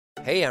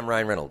Hey, I'm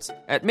Ryan Reynolds.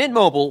 At Mint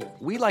Mobile,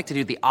 we like to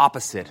do the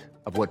opposite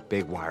of what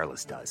Big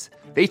Wireless does.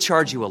 They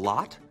charge you a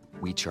lot,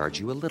 we charge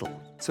you a little.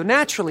 So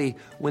naturally,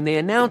 when they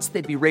announced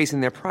they'd be raising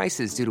their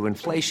prices due to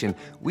inflation,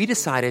 we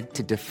decided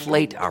to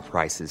deflate our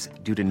prices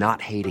due to not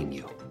hating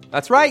you.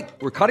 That's right.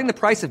 We're cutting the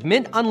price of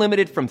Mint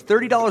Unlimited from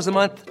 $30 a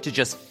month to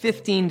just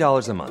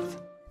 $15 a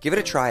month. Give it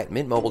a try at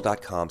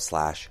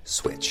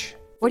mintmobile.com/switch.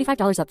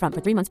 $45 up front for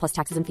 3 months plus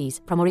taxes and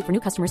fees. Promo rate for new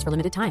customers for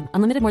limited time.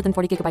 Unlimited more than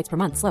 40 gigabytes per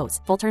month. Slows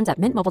full terms at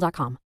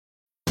mintmobile.com.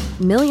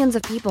 Millions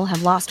of people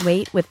have lost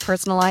weight with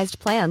personalized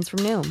plans from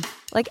Noom.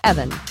 Like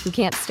Evan, who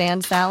can't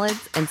stand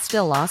salads and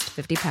still lost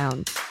 50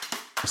 pounds.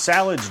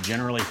 Salads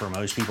generally for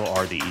most people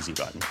are the easy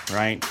button,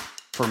 right?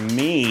 For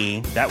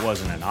me, that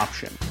wasn't an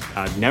option.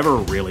 I never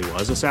really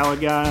was a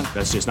salad guy.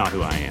 That's just not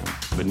who I am.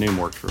 But Noom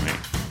worked for me.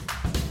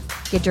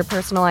 Get your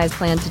personalized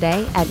plan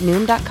today at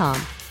Noom.com.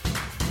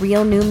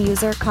 Real Noom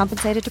user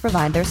compensated to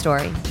provide their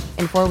story.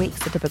 In 4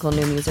 weeks, the typical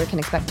Noom user can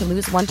expect to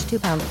lose 1 to 2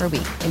 pounds per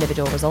week.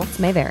 Individual results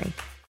may vary.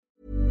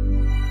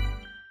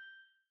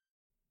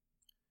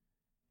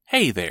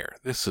 Hey there,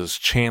 this is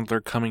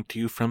Chandler coming to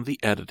you from the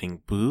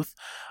editing booth.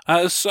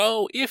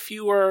 So if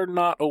you are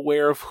not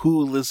aware of who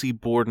Lizzie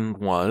Borden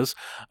was,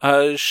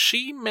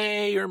 she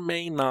may or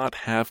may not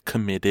have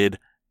committed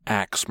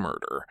axe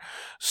murder.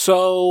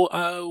 So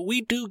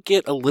we do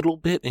get a little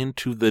bit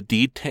into the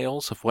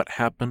details of what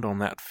happened on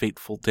that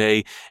fateful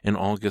day in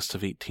August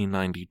of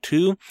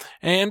 1892,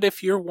 and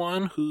if you're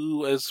one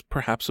who is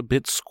perhaps a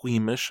bit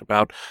squeamish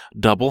about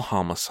double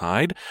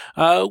homicide,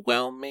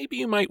 well, maybe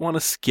you might want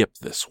to skip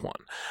this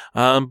one.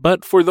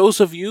 But for those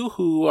of you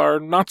who are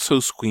not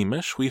so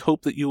squeamish, we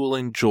hope that you will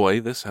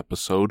enjoy this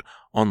episode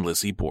on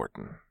Lizzie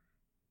Borden.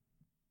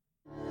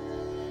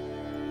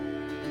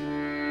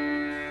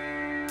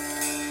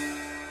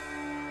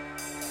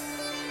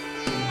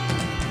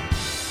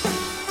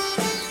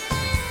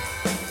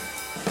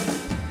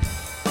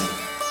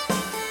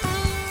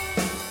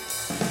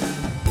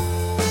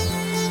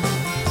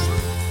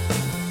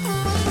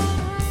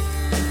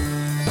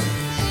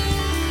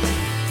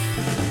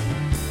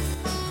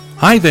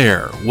 Hi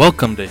there!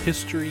 Welcome to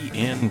History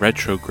in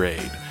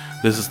Retrograde.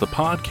 This is the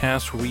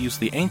podcast where we use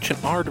the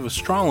ancient art of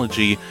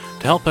astrology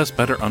to help us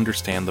better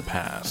understand the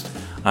past.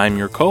 I'm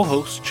your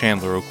co-host,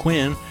 Chandler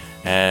O'Quinn,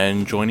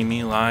 and joining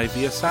me live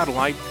via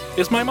satellite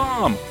is my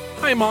mom.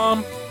 Hi,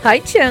 Mom! Hi,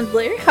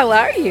 Chandler. How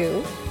are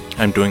you?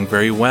 I'm doing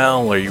very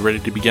well. Are you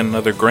ready to begin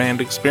another grand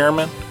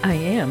experiment? I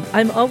am.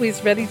 I'm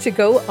always ready to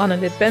go on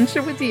an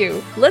adventure with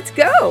you. Let's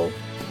go!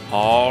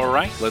 All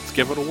right, let's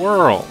give it a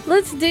whirl.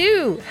 Let's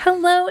do.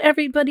 Hello,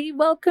 everybody.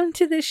 Welcome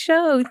to the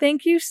show.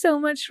 Thank you so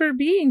much for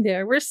being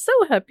there. We're so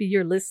happy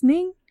you're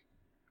listening.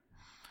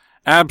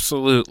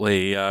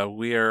 Absolutely.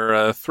 We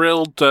are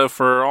thrilled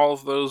for all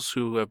of those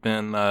who have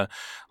been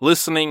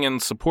listening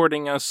and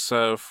supporting us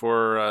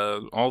for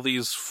all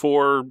these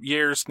 4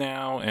 years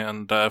now,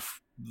 and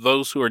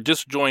those who are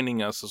just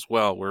joining us as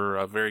well.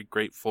 We're very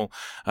grateful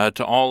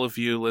to all of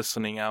you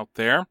listening out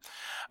there.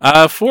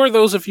 For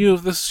those of you,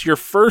 if this is your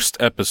first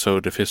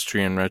episode of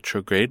History in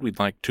Retrograde, we'd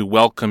like to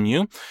welcome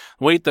you.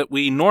 The way that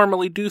we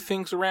normally do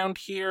things around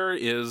here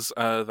is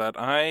that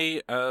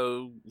I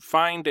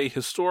find a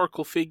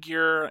historical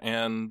figure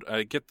and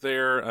get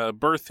their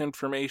birth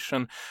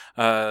information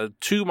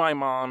to my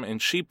mom,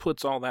 and she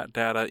puts all that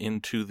data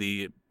into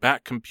the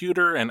back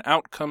computer, and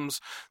out comes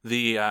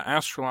the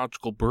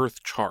astrological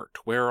birth chart,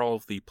 where all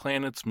of the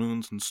planets,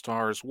 moons, and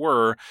stars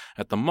were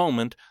at the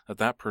moment that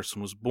that person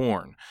was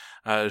born.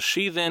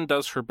 She then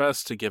does her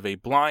best to give a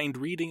blind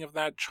reading of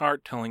that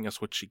chart, telling us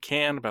what she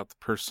can about the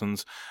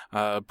person's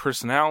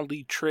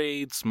personality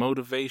traits,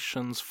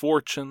 motivations,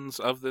 fortunes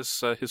of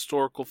this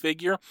historical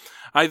figure.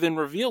 I then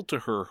reveal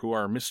to her who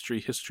our mystery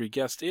history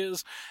guest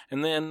is,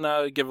 and then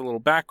give a little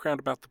background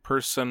about the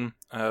person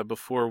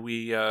before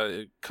we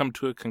come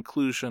to a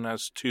conclusion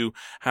as to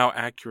how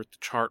accurate the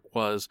chart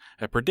was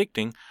at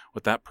predicting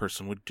what that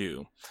person would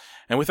do.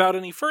 And without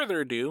any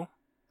further ado,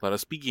 let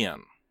us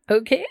begin.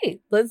 Okay,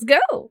 let's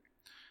go.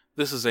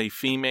 This is a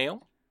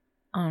female.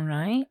 All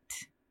right.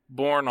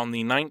 Born on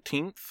the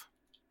 19th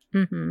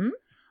Mm-hmm.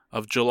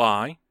 of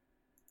July,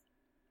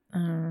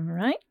 All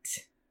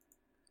right.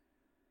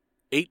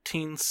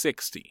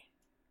 1860.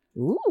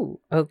 Ooh,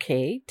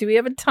 okay. Do we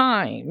have a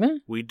time?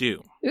 We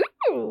do.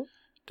 Ooh.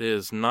 It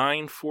is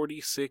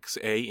 9:46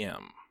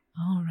 a.m.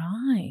 All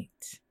right.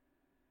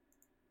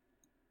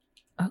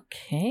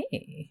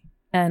 Okay.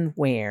 And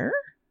where?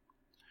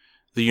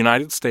 The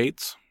United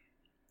States,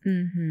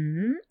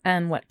 Mm-hmm.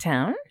 And what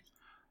town?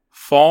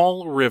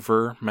 Fall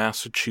River,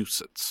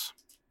 Massachusetts.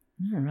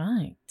 All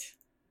right.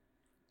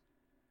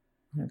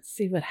 Let's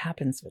see what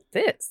happens with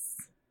this.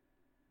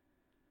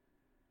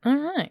 All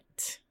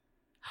right.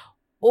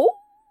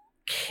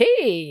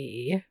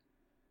 Okay.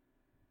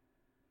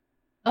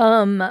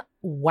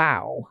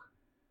 Wow.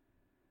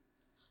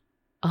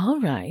 All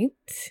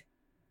right.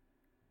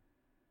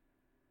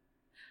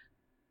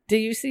 Do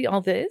you see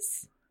all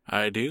this?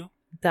 I do.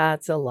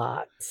 That's a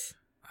lot.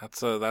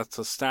 That's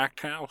a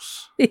stacked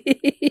house.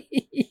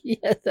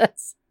 Yeah,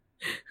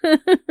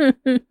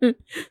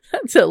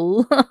 That's a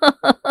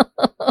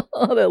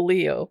lot of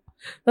Leo.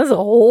 That's a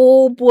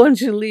whole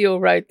bunch of Leo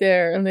right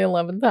there in the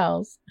 11th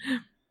house.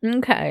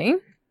 Okay.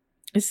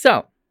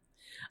 So,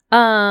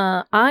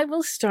 I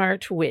will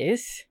start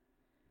with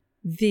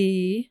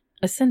the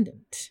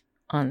ascendant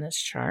on this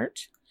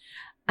chart.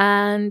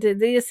 And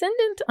the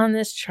ascendant on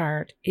this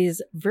chart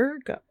is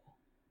Virgo.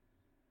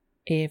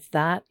 If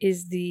that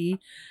is the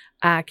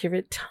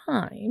accurate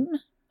time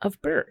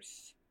of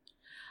birth.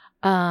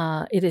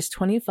 It is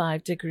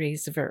 25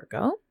 degrees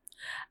Virgo.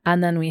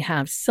 And then we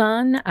have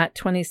Sun at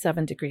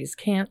 27 degrees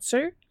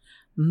Cancer,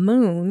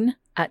 Moon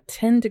at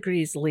 10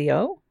 degrees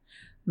Leo,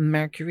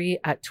 Mercury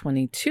at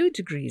 22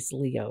 degrees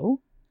Leo,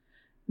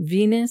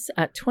 Venus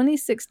at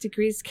 26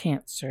 degrees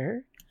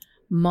Cancer,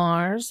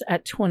 Mars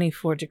at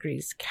 24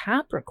 degrees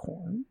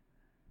Capricorn,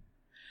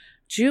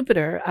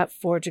 Jupiter at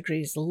 4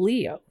 degrees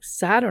Leo,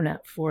 Saturn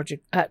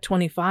at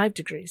 25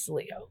 degrees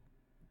Leo,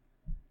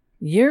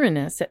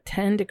 Uranus at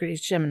 10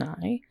 degrees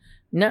Gemini,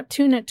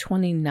 Neptune at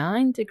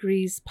 29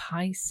 degrees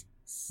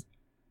Pisces,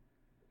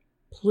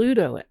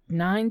 Pluto at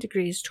 9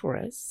 degrees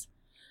Taurus,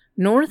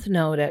 North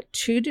Node at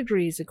 2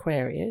 degrees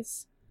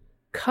Aquarius,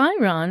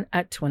 Chiron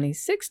at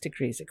 26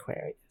 degrees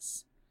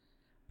Aquarius.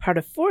 Part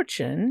of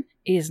Fortune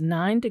is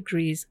 9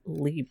 degrees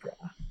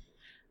Libra,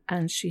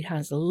 and she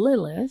has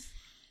Lilith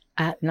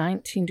at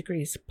 19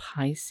 degrees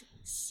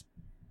Pisces.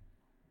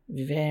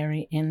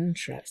 Very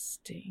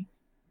interesting.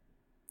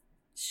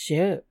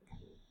 So,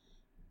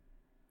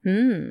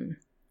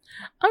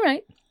 all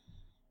right.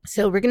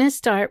 So we're going to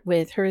start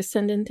with her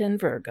ascendant in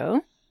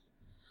Virgo.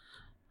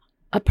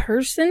 A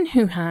person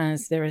who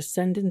has their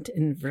ascendant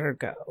in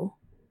Virgo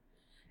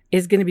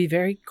is going to be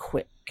very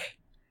quick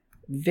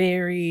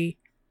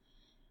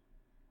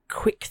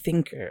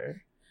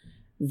thinker,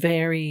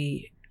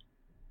 very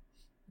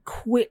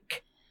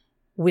quick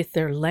with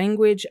their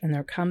language and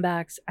their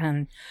comebacks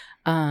and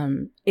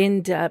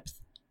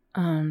in-depth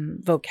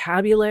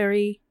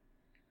vocabulary.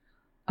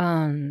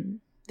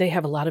 They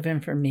have a lot of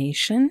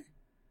information,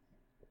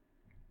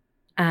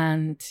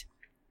 and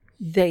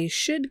they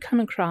should come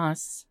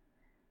across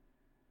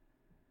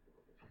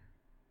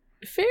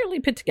fairly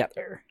put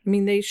together. I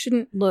mean, they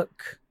shouldn't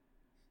look,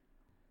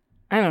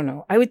 I don't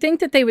know. I would think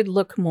that they would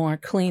look more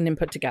clean and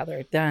put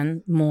together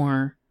than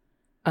more,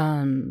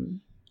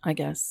 I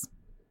guess,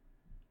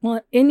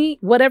 well,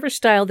 whatever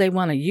style they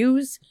want to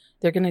use,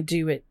 they're going to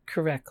do it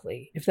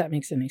correctly, if that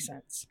makes any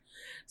sense.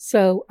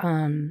 So,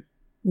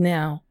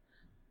 now,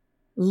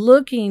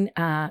 looking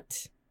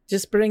at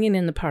just bringing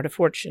in the part of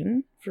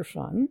Fortune for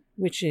fun,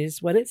 which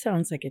is what it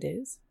sounds like it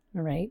is,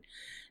 all right?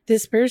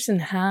 This person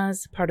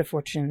has part of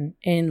Fortune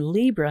in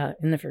Libra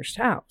in the first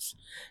house.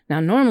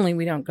 Now, normally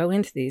we don't go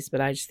into these, but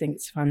I just think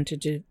it's fun to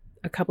do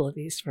a couple of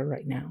these for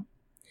right now.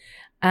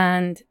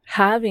 And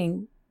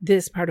having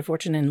this part of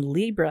Fortune in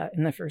Libra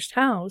in the first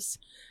house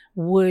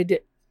would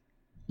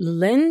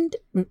lend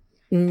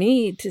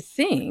me to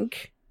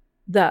think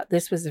that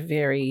this was a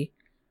very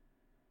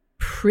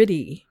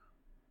pretty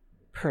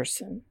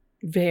person,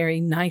 very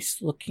nice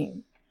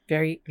looking,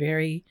 very,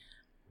 very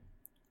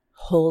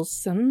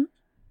wholesome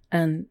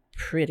and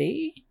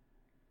pretty.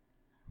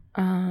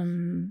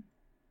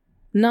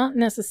 Not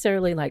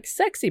necessarily like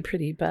sexy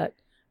pretty, but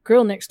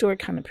girl next door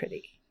kind of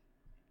pretty.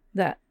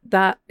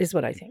 That is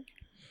what I think.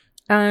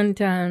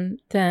 And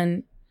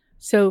then,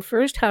 so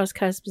first house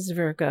cusp is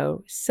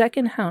Virgo.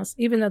 Second house,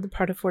 even though the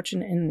part of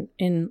Fortune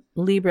in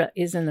Libra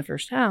is in the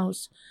first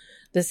house,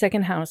 the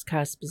second house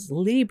cusp is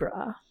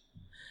Libra.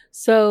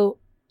 So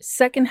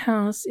second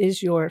house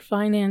is your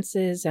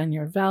finances and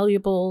your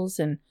valuables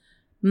and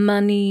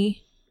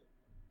money.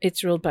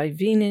 It's ruled by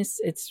Venus.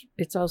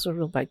 It's also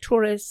ruled by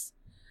Taurus.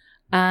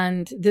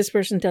 And this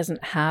person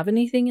doesn't have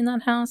anything in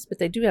that house, but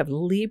they do have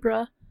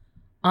Libra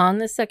on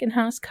the second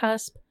house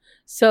cusp.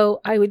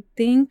 So I would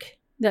think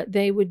that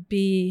they would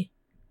be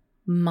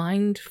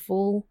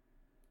mindful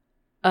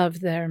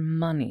of their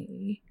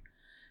money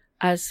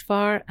as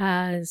far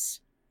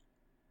as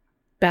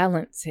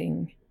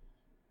balancing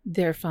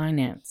their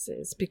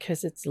finances,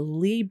 because it's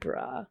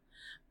Libra,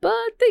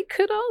 but they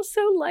could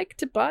also like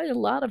to buy a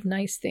lot of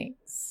nice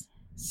things.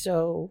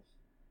 So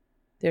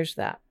there's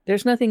that.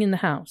 There's nothing in the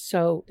house.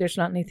 So there's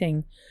not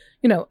anything,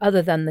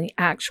 other than the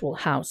actual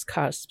house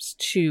cusps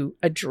to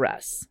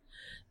address.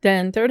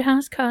 Then third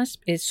house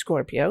cusp is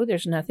Scorpio.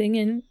 There's nothing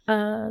in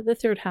the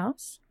third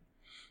house.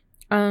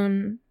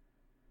 But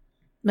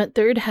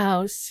third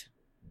house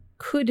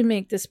could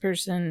make this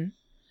person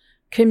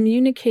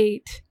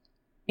communicate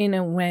in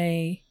a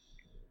way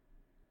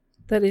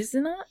that is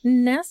not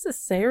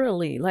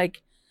necessarily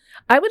like,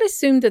 I would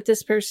assume that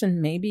this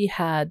person maybe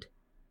had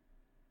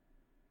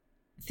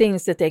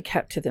things that they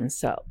kept to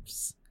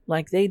themselves.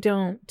 Like they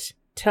don't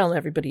tell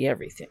everybody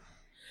everything.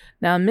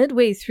 Now,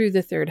 midway through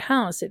the third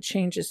house, it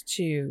changes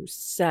to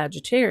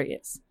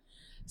Sagittarius.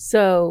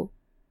 So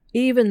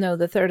even though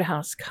the third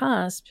house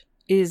cusp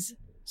is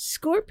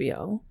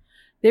Scorpio,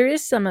 there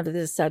is some of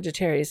the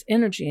Sagittarius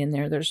energy in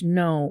there. There's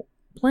no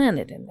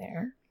planet in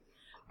there,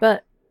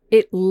 but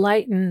it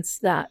lightens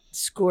that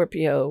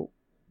Scorpio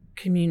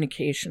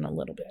communication a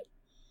little bit.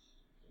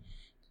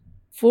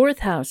 Fourth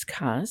house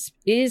cusp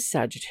is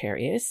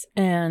Sagittarius,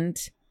 and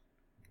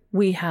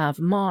we have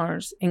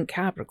Mars in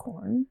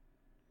Capricorn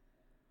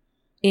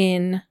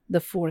in the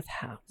fourth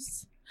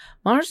house.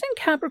 Mars in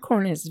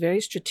Capricorn is very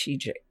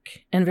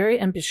strategic and very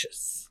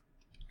ambitious.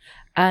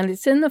 And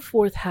it's in the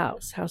fourth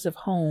house, house of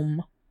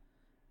home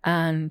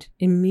and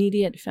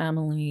immediate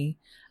family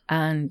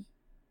and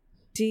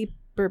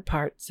deeper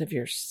parts of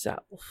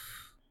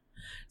yourself.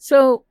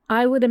 So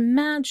I would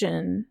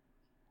imagine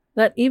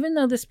that even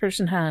though this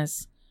person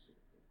has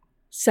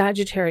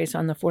Sagittarius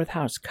on the fourth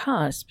house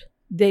cusp,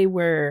 they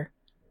were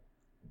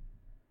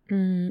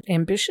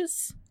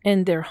ambitious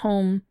and their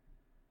home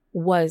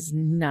was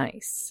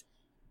nice.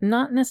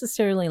 Not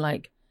necessarily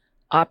like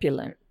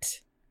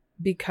opulent,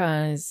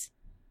 because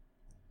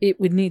it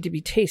would need to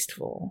be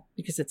tasteful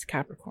because it's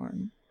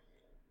Capricorn.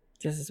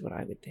 This is what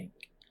I would think.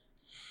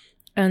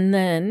 And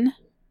then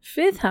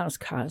fifth house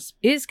cusp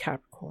is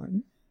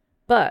Capricorn,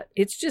 but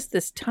it's just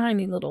this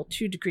tiny little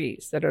 2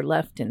 degrees that are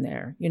left in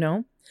there, you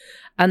know?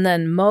 And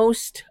then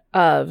most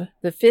of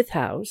the fifth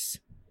house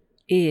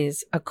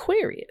is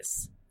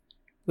Aquarius,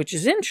 which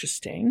is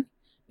interesting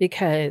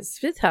because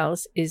fifth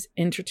house is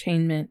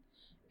entertainment,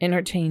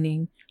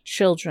 entertaining,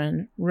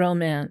 children,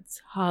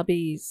 romance,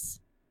 hobbies,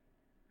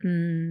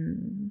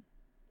 things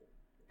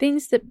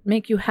that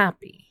make you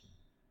happy,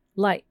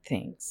 light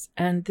things.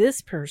 And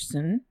this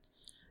person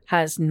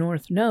has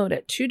North Node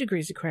at 2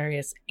 degrees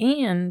Aquarius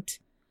and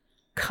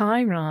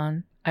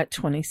Chiron at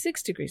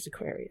 26 degrees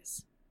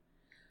Aquarius.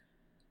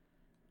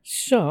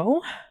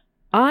 So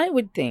I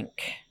would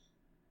think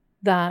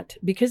that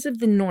because of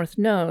the North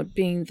Node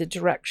being the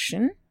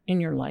direction in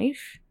your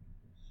life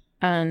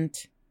and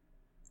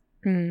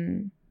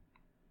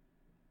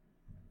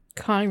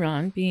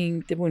Chiron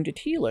being the wounded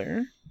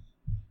healer,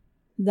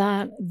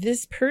 that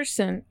this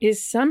person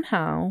is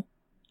somehow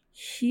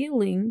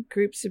healing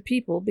groups of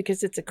people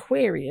because it's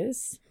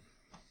Aquarius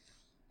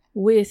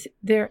with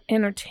their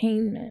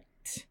entertainment.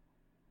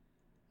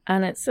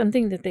 And it's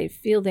something that they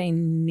feel they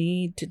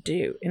need to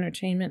do.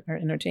 Entertainment or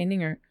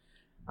entertaining, or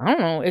I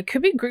don't know. It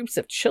could be groups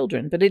of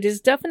children, but it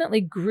is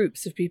definitely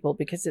groups of people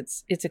because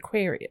it's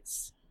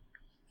Aquarius.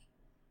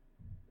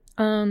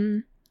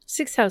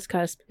 Sixth house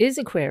cusp is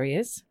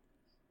Aquarius,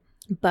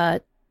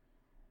 but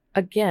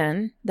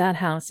again, that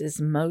house is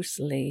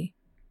mostly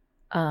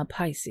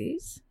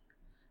Pisces.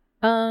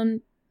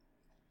 The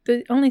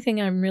only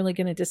thing I'm really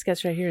going to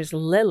discuss right here is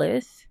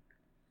Lilith,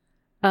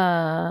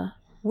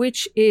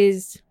 which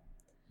is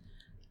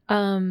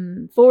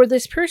for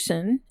this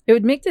person, it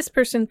would make this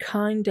person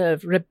kind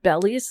of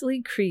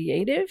rebelliously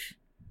creative,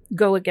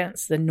 go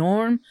against the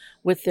norm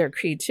with their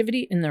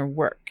creativity in their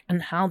work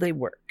and how they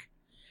work.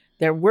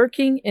 They're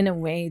working in a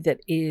way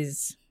that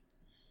is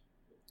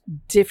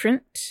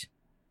different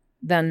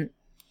than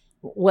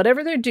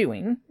whatever they're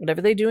doing,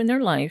 whatever they do in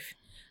their life.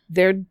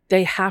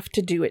 They have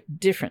to do it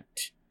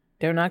different.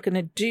 They're not going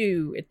to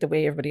do it the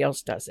way everybody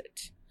else does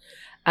it.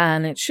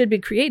 And it should be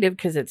creative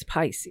because it's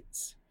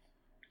Pisces.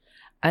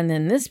 And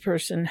then this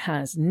person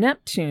has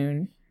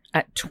Neptune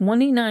at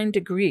 29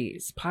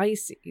 degrees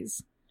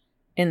Pisces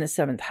in the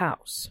 7th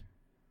house.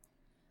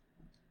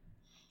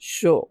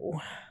 So,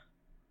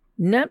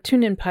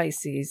 Neptune in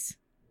Pisces,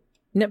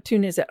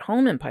 Neptune is at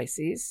home in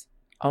Pisces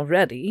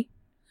already.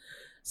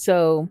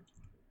 So,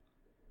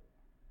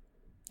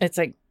 it's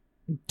like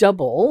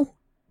double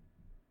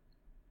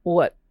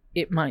what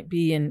it might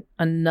be in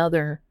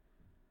another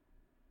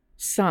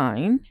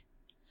sign.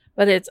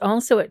 But it's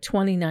also at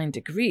 29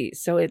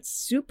 degrees. So it's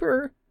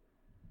super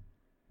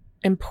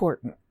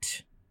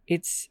important.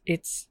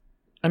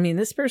 I mean,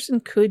 this person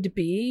could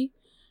be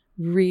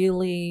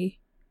really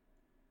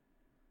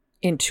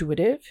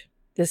intuitive.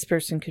 This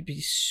person could be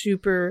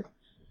super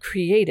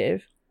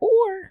creative.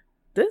 Or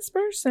this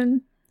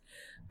person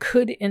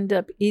could end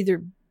up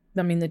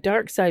the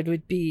dark side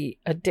would be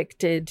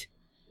addicted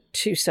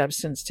to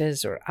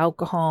substances or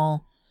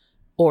alcohol,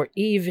 or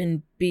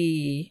even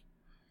be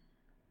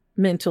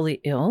mentally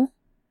ill,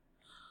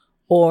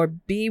 or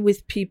be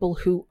with people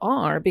who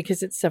are,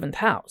 because it's 7th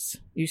house,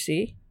 you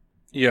see?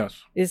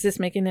 Yes. Is this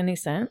making any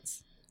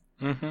sense?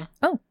 Mm-hmm.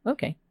 Oh,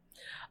 okay.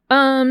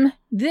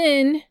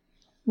 Then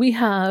we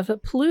have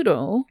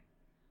Pluto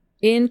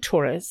in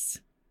Taurus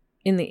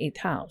in the 8th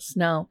house.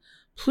 Now,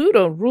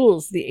 Pluto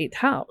rules the 8th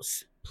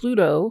house.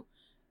 Pluto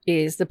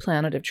is the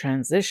planet of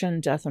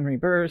transition, death and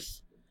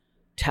rebirth,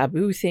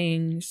 taboo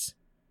things.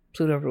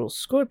 Pluto rules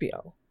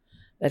Scorpio.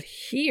 But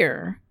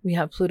here we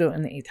have Pluto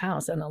in the 8th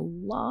house, and a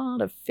lot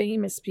of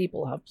famous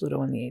people have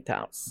Pluto in the 8th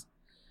house.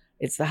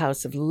 It's the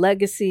house of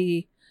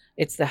legacy.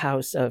 It's the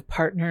house of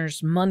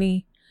partners,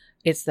 money.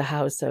 It's the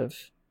house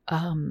of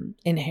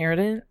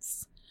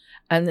inheritance.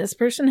 And this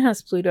person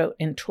has Pluto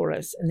in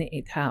Taurus in the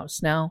 8th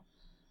house. Now,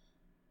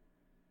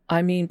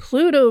 I mean,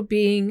 Pluto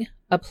being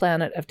a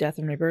planet of death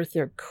and rebirth,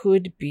 there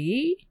could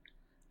be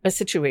a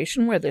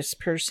situation where this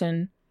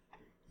person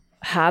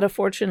had a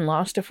fortune,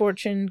 lost a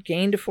fortune,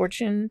 gained a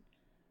fortune,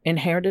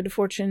 inherited a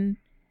fortune,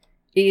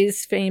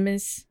 is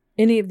famous,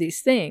 any of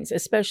these things,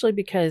 especially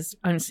because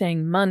I'm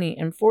saying money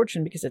and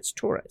fortune because it's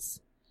Taurus,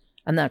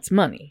 and that's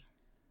money.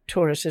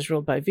 Taurus is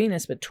ruled by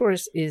Venus, but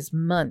Taurus is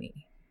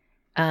money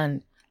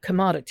and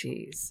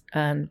commodities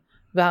and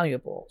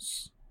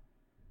valuables.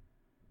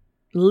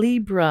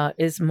 Libra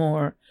is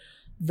more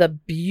the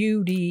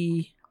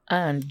beauty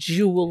and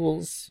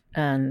jewels,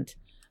 and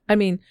I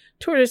mean,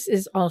 Taurus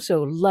is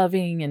also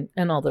loving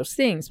and all those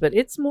things, but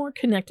it's more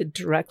connected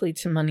directly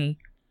to money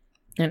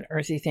and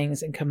earthy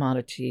things and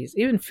commodities,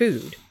 even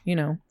food, you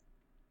know.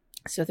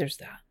 So there's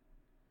that.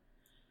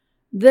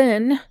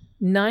 Then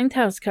 9th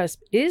house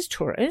cusp is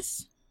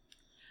Taurus,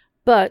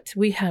 but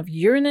we have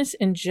Uranus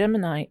and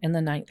Gemini in the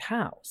 9th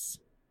house.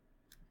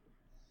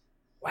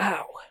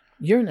 Wow,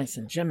 Uranus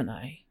and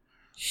Gemini.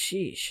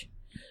 Sheesh.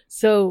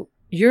 So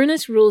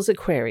Uranus rules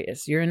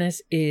Aquarius.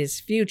 Uranus is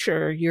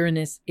future.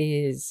 Uranus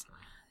is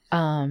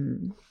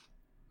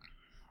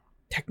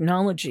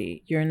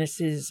technology.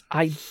 Uranus is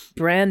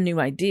brand new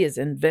ideas,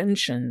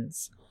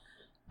 inventions,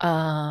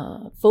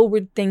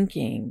 forward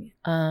thinking,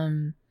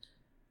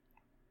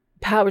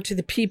 power to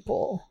the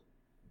people.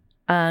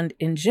 And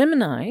in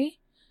Gemini,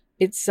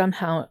 it's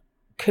somehow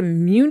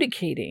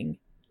communicating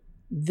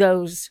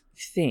those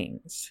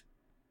things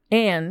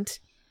and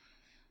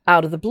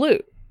out of the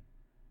blue.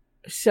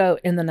 So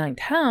in the 9th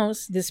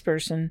house, this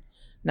person,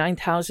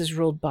 9th house is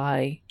ruled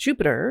by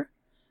Jupiter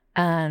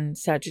and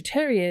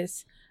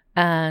Sagittarius,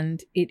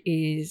 and it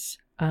is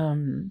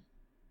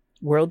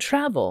world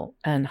travel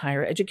and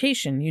higher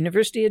education,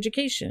 university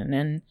education.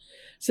 And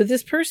so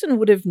this person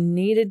would have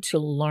needed to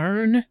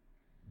learn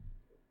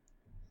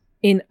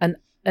in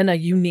a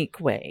unique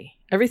way.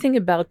 Everything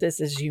about this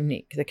is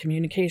unique. The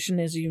communication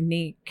is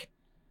unique.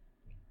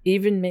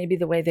 Even maybe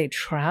the way they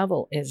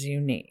travel is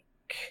unique.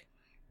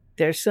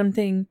 There's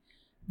something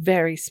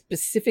very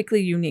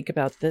specifically unique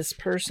about this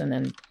person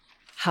and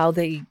how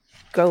they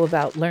go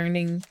about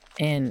learning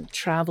and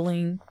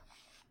traveling,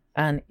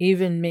 and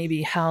even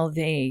maybe how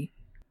they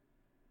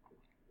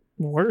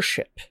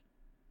worship,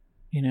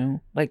 you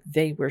know, like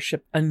they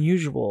worship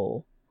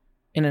unusual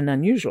in an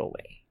unusual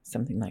way,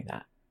 something like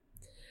that.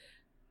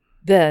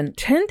 Then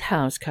 10th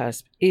house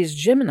cusp is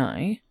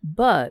Gemini,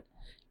 but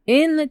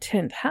in the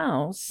 10th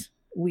house,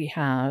 we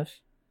have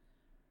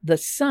the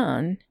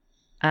Sun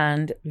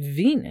and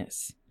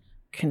Venus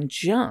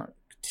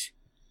conjunct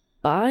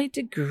by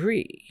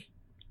degree.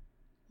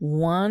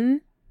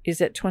 One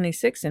is at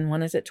 26 and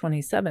one is at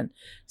 27.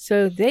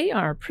 So they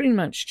are pretty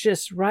much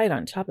just right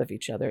on top of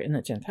each other in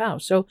the 10th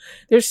house. So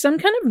there's some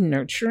kind of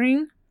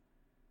nurturing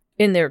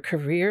in their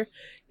career.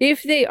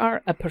 If they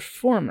are a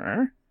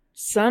performer,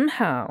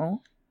 somehow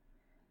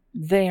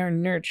they are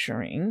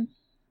nurturing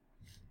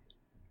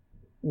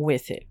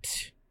with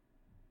it.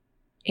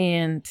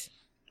 And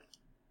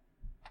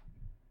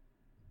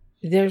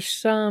there's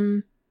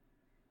some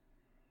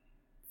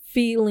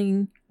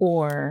feeling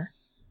or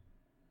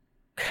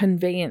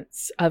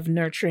conveyance of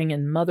nurturing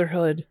and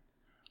motherhood.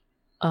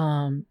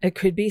 It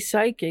could be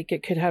psychic.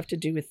 It could have to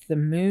do with the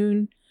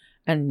moon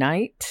and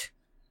night.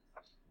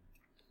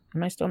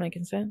 Am I still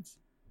making sense?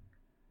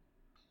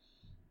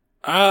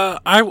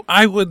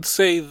 I would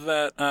say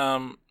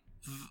that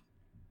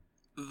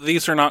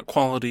these are not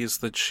qualities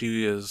that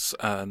she is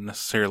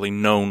necessarily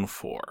known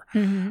for.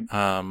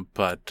 Mm-hmm.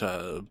 But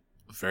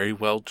very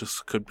well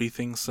just could be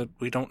things that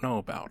we don't know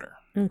about her.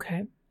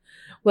 Okay.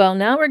 Well,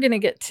 now we're going to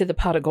get to the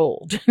pot of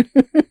gold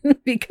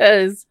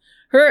because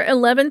her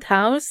 11th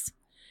house,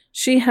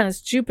 she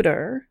has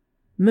Jupiter,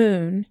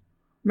 Moon,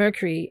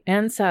 Mercury,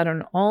 and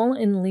Saturn all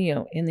in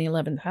Leo in the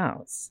 11th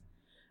house,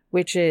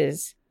 which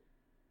is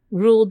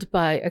ruled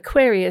by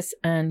Aquarius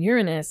and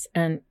Uranus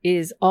and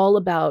is all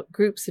about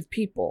groups of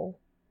people.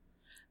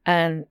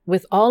 And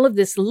with all of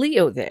this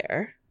Leo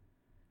there,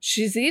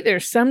 she's either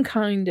some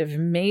kind of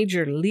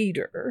major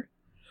leader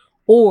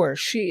or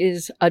she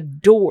is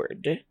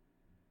adored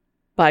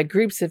by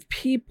groups of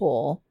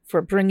people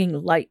for bringing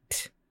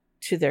light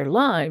to their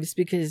lives,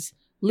 because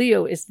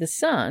Leo is the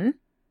sun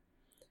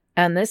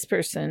and this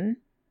person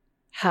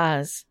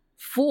has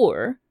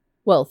 3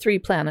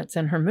 planets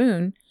and her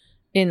moon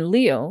in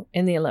Leo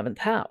in the 11th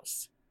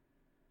house.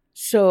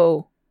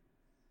 So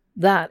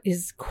that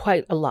is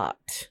quite a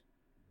lot.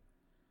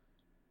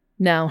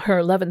 Now,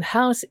 her 11th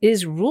house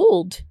is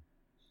ruled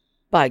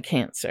by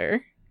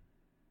Cancer.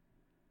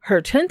 Her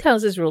 10th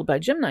house is ruled by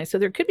Gemini. So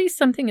there could be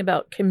something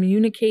about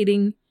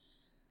communicating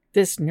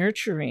this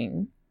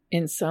nurturing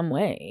in some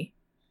way.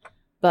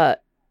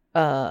 But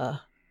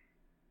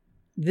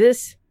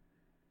this,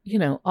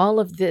 all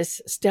of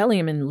this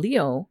stellium in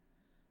Leo,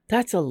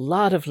 that's a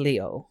lot of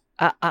Leo.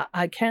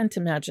 I can't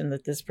imagine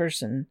that this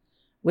person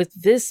with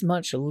this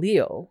much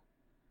Leo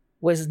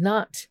was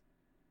not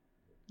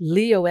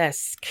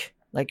Leo-esque,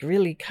 like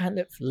really kind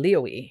of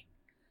Leo-y.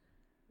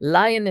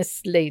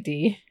 Lioness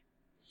lady.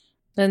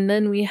 And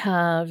then we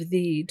have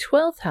the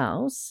 12th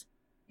house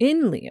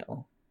in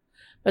Leo,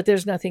 but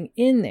there's nothing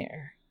in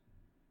there.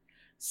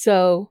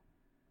 So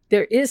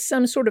there is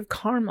some sort of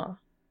karma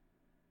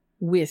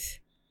with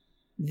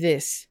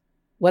this,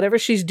 whatever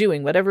she's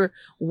doing, whatever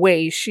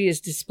way she is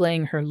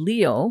displaying her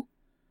Leo,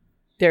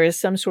 there is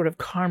some sort of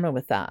karma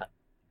with that.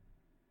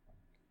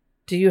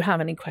 Do you have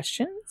any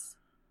questions?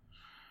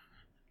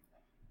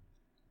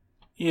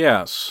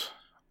 Yes.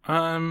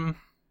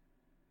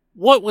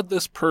 What would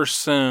this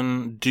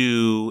person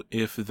do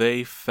if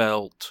they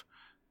felt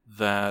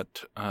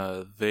that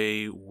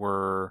they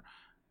were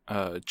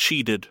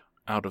cheated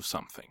out of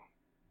something?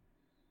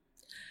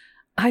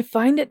 I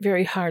find it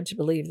very hard to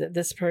believe that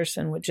this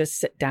person would just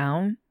sit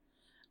down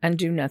and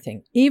do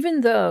nothing,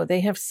 even though they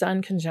have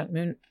Sun conjunct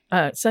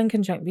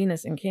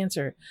Venus in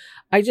Cancer.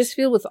 I just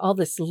feel with all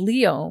this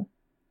Leo,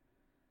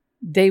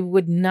 they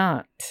would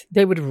not.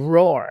 They would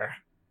roar.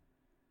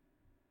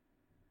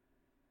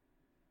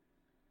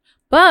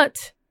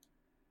 But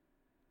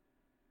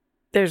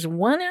there's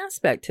one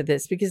aspect to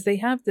this because they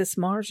have this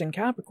Mars in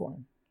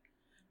Capricorn.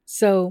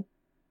 So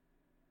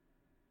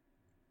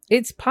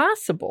it's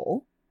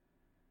possible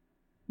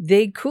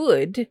they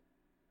could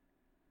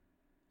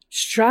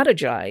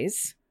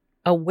strategize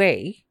a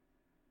way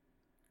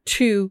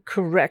to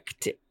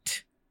correct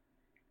it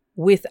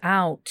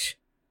without,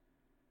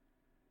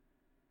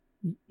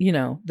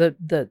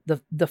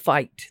 the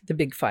fight, the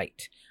big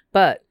fight.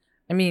 But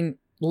I mean,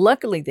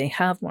 luckily they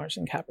have Mars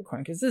in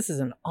Capricorn because this is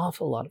an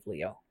awful lot of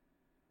Leo.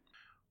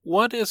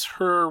 What is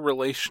her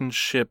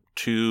relationship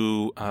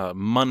to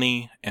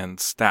money and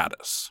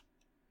status?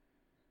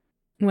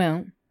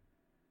 Well,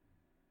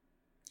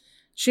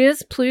 she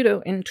has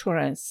Pluto in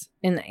Taurus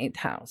in the 8th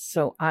house.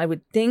 So I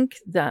would think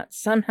that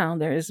somehow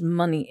there is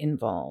money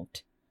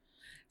involved.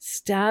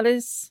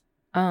 Status,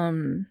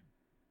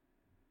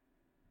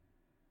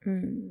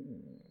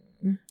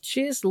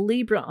 she has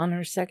Libra on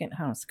her 2nd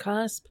house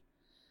cusp.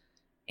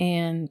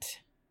 And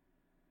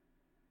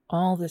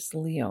all this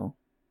Leo.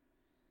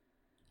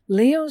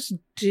 Leos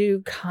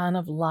do kind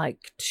of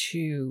like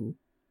to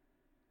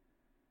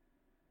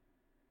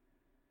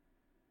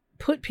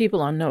put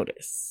people on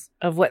notice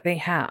of what they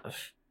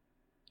have,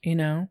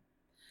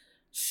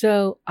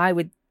 So I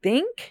would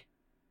think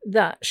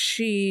that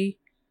you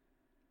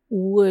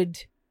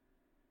would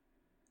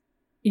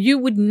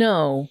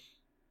know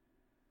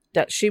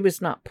that she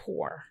was not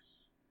poor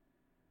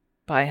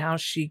by how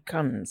she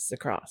comes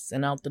across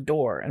and out the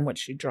door and what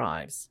she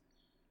drives.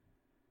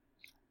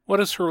 What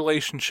is her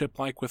relationship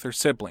like with her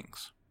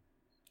siblings?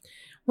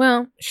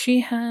 Well,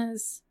 she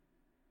has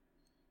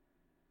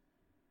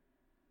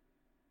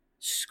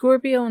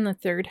Scorpio in the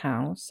 3rd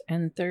house,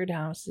 and 3rd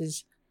house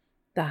is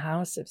the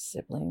house of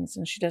siblings,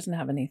 and she doesn't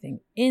have anything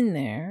in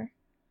there,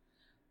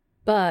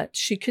 but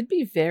she could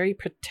be very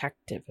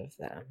protective of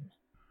them.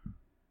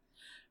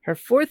 Her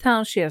 4th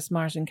house, she has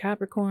Mars in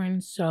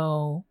Capricorn,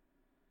 so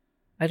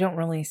I don't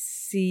really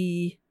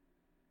see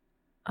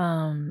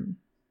any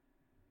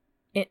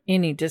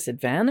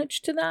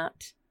disadvantage to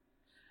that.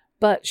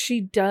 But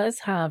she does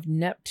have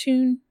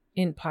Neptune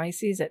in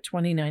Pisces at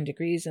 29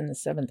 degrees in the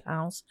 7th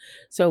house.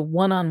 So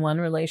one-on-one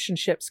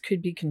relationships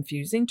could be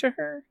confusing to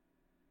her.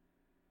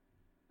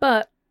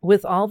 But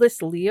with all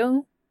this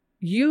Leo,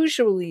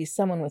 usually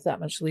someone with that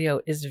much Leo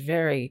is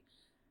very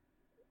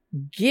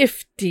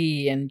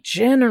gifty and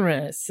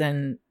generous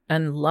and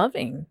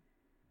loving.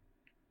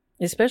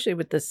 Especially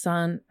with the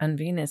Sun and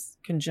Venus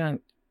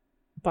conjunct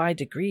by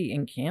degree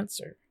in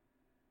Cancer.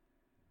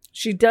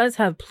 She does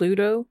have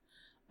Pluto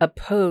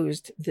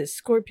opposed this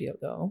Scorpio,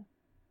 though.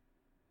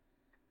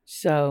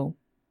 So,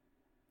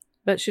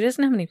 but she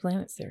doesn't have any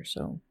planets there,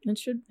 so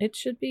it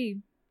should be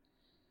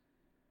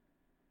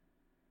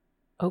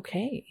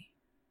okay.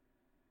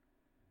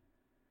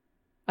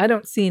 I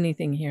don't see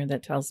anything here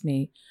that tells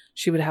me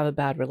she would have a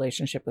bad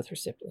relationship with her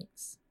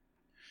siblings.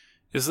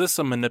 Is this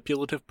a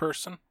manipulative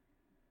person?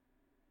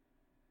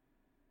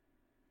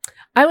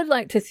 I would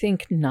like to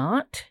think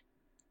not,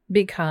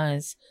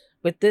 because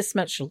with this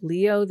much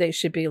Leo, they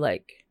should be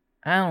like,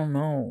 I don't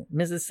know,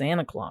 Mrs.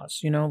 Santa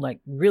Claus, like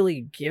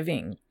really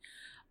giving.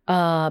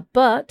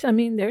 But I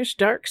mean, there's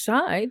dark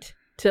side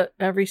to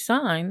every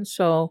sign.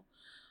 So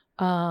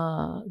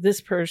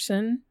this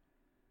person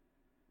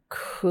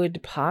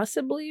could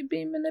possibly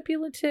be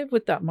manipulative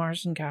with that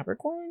Mars in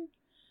Capricorn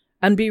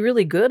and be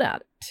really good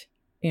at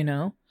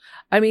it,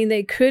 I mean,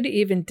 they could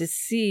even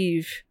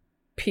deceive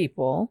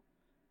people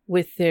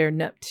with their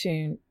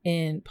Neptune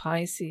in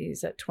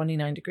Pisces at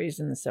 29 degrees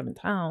in the 7th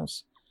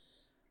house,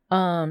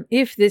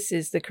 if this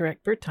is the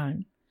correct birth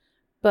time.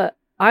 But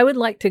I would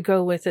like to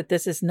go with it.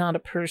 This is not a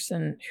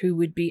person who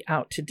would be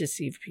out to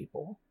deceive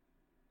people.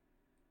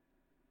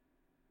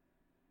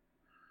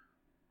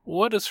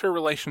 What is her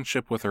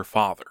relationship with her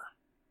father?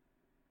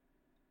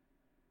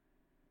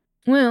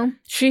 Well,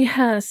 she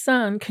has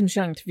Sun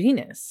conjunct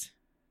Venus.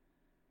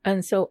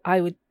 And so I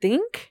would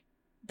think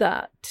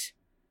that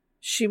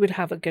she would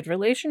have a good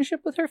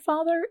relationship with her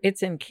father.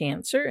 It's in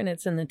Cancer and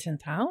it's in the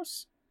 10th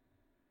house.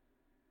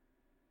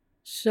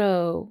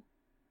 So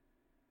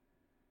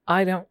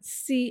I don't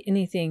see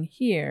anything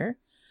here.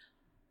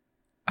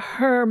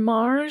 Her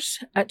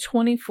Mars at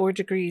 24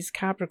 degrees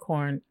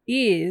Capricorn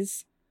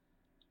is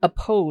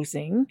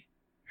opposing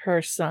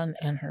her Sun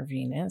and her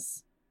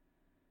Venus.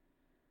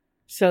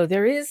 So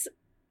there is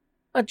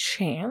a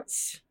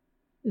chance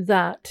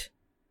that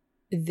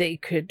they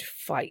could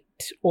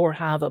fight or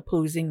have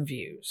opposing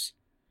views.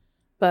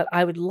 But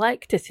I would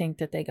like to think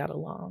that they got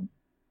along.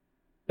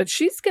 But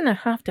she's going to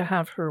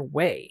have her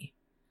way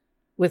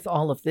with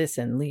all of this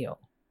in Leo.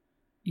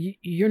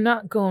 You're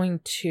not going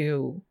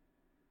to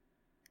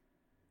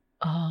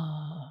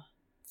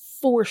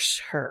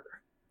force her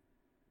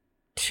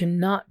to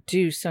not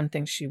do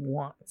something she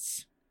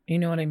wants. You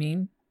know what I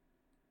mean?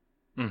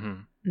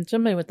 Mm-hmm. And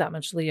somebody with that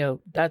much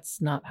Leo,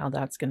 that's not how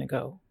that's going to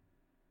go.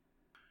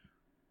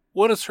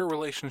 What is her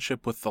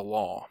relationship with the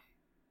law?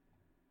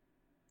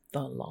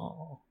 The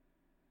law.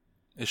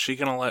 Is she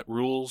going to let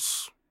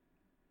rules...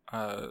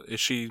 is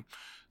she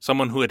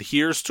someone who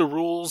adheres to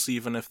rules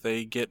even if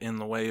they get in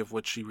the way of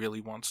what she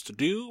really wants to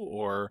do?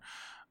 Or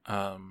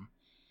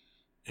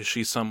is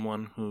she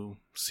someone who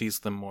sees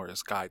them more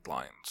as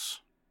guidelines?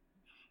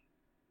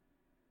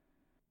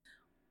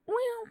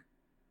 Well,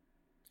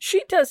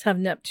 she does have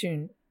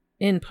Neptune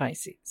in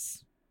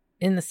Pisces,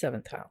 in the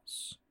 7th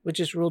house, which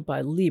is ruled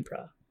by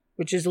Libra,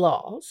 which is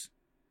laws.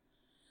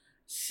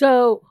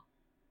 So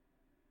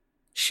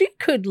she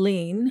could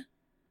lean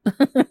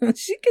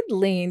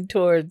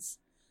towards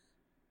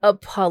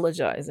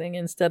apologizing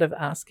instead of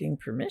asking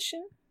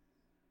permission.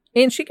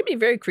 And she can be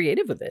very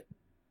creative with it.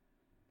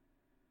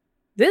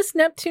 This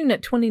Neptune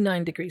at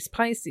 29 degrees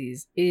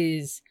Pisces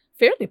is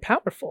fairly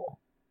powerful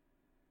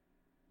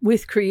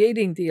with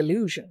creating the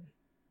illusion.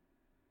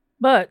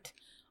 But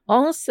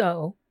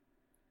also,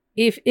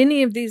 if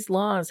any of these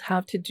laws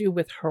have to do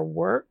with her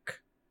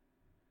work,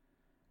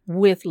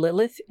 with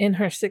Lilith in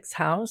her 6th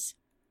house,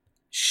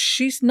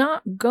 she's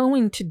not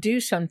going to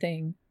do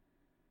something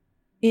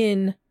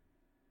in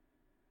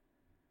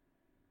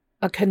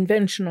a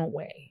conventional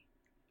way.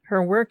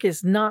 Her work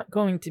is not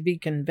going to be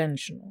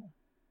conventional.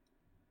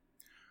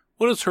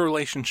 What is her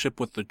relationship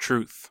with the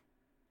truth?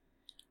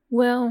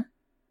 Well,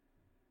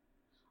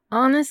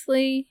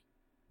 honestly,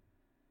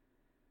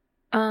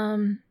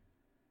 I'm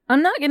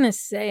not going to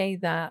say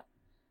that.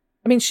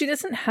 I mean, she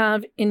doesn't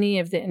have any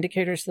of the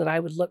indicators that I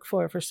would look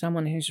for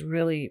someone who's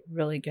really,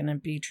 really going to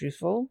be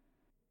truthful.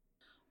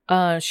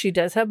 She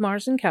does have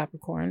Mars in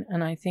Capricorn,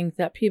 and I think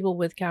that people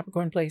with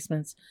Capricorn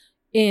placements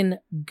in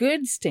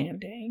good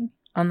standing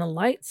on the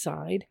light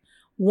side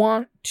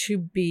want to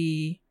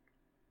be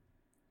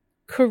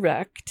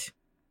correct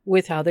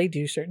with how they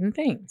do certain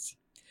things.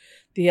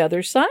 The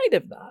other side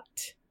of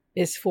that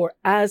is for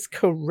as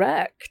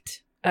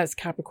correct as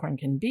Capricorn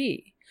can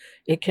be,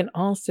 it can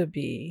also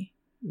be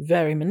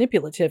very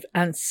manipulative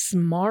and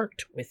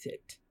smart with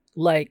it.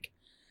 Like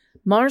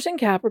Mars in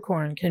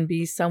Capricorn can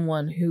be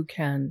someone who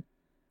can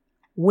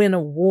win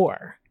a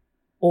war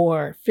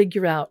or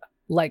figure out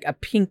like a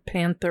Pink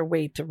Panther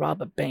way to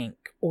rob a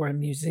bank or a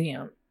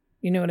museum.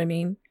 You know what I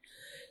mean?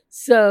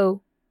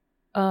 So,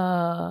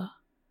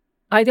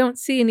 I don't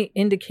see any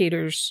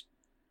indicators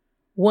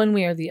one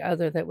way or the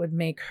other that would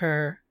make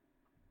her,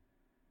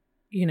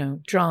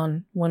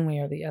 drawn one way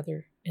or the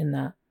other in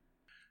that.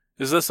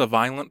 Is this a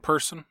violent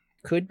person?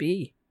 Could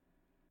be.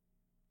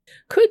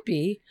 Could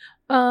be.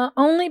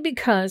 Only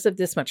because of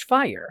this much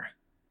fire.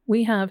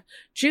 We have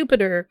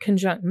Jupiter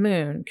conjunct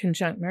Moon,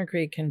 conjunct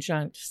Mercury,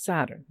 conjunct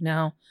Saturn.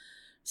 Now,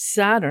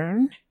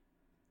 Saturn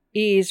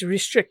is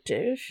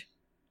restrictive,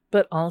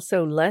 but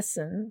also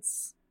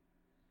lessons.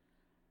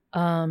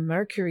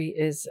 Mercury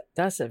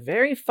that's a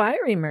very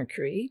fiery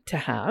Mercury to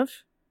have.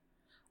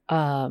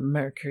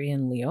 Mercury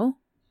in Leo,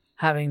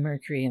 having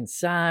Mercury in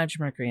Sag,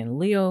 Mercury in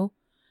Leo,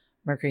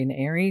 Mercury in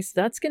Aries,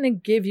 that's going to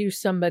give you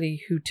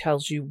somebody who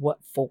tells you what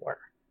for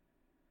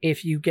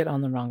if you get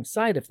on the wrong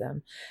side of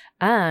them.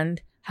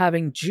 And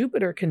having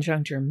Jupiter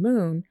conjunct your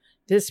moon,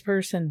 this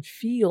person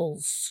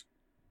feels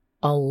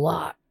a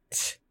lot.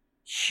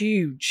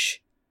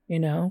 Huge,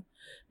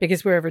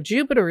 because wherever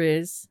Jupiter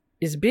is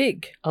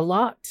big, a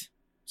lot,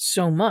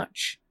 so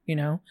much,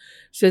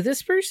 So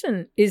this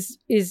person is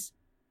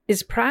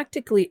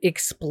practically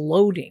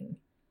exploding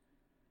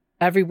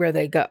everywhere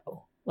they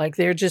go. Like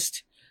they're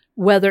just,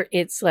 whether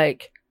it's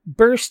like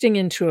bursting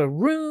into a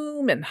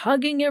room and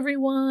hugging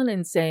everyone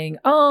and saying,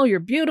 "Oh, you're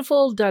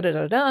beautiful, da da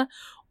da da,"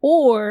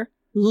 or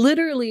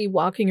literally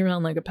walking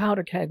around like a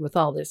powder keg with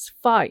all this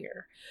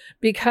fire.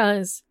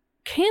 Because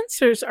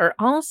Cancers are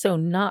also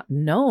not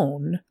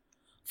known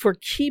for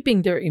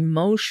keeping their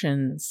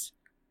emotions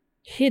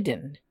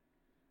hidden.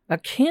 A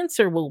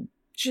Cancer will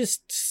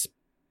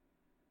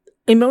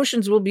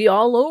emotions will be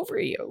all over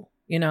you,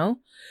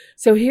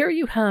 So here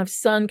you have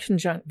Sun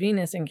conjunct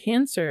Venus in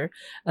Cancer,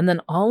 and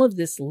then all of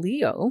this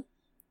Leo,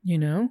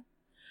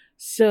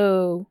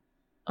 So,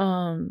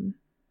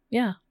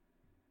 yeah.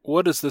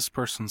 What is this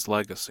person's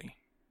legacy?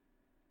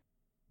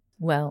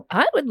 Well,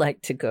 I would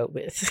like to go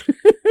with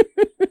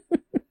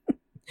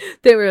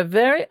they were a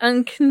very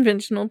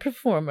unconventional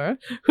performer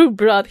who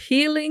brought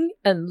healing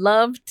and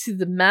love to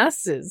the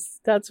masses.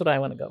 That's what I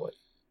want to go with.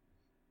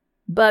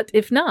 But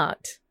if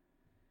not,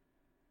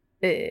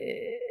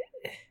 I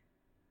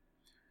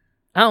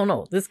don't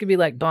know. This could be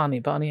like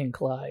Bonnie and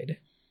Clyde.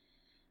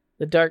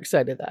 The dark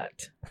side of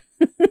that.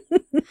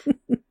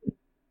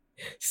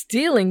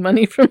 Stealing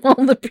money from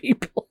all the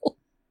people.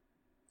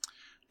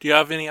 Do you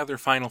have any other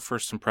final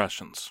first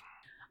impressions?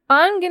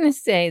 I'm going to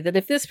say that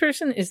if this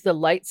person is the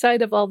light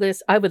side of all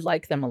this, I would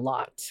like them a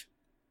lot.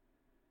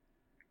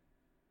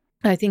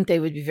 I think they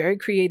would be very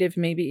creative,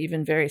 maybe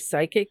even very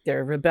psychic.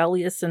 They're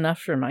rebellious enough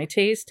for my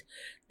taste.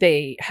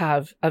 They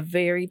have a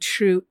very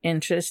true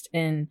interest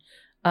in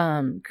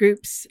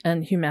groups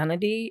and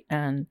humanity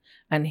and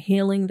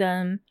healing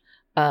them.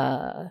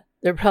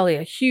 They're probably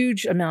a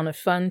huge amount of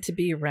fun to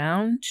be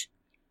around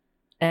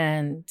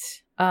and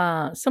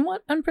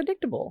somewhat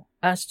unpredictable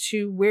as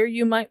to where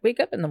you might wake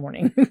up in the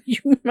morning.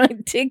 You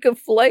might take a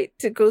flight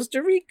to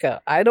Costa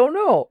Rica. I don't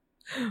know.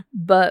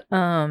 But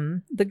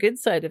the good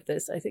side of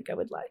this, I think I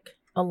would like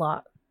a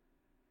lot.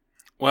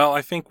 Well,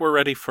 I think we're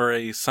ready for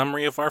a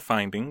summary of our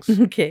findings.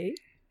 Okay.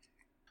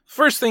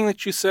 First thing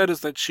that you said is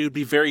that she would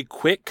be very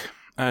quick.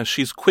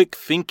 She's quick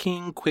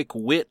thinking, quick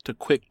wit, a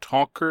quick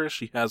talker.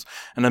 She has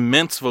an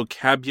immense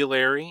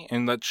vocabulary,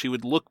 and that she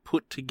would look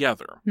put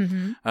together.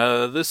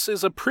 Mm-hmm. This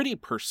is a pretty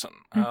person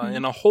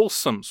in a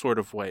wholesome sort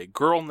of way.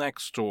 Girl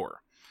next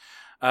door.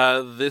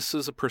 This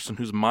is a person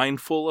who's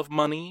mindful of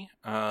money,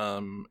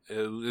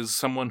 is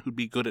someone who'd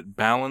be good at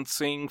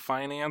balancing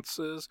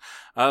finances,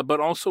 but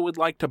also would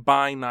like to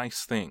buy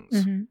nice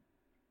things.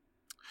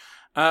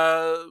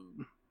 Mm-hmm.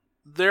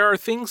 There are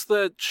things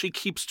that she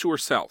keeps to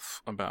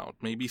herself about,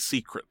 maybe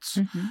secrets.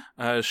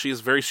 Mm-hmm. She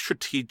is very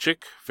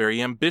strategic,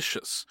 very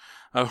ambitious.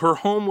 Her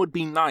home would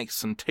be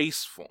nice and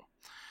tasteful.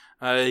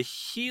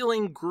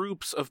 Healing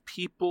groups of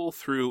people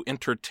through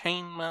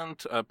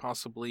entertainment,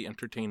 possibly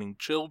entertaining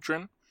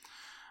children.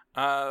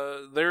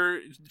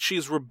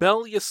 She's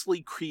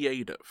rebelliously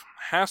creative,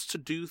 has to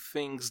do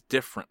things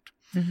different.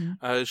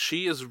 Mm-hmm.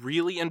 She is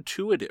really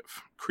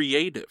intuitive,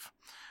 creative.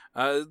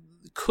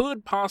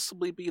 Could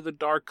possibly be the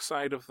dark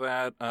side of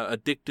that,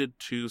 addicted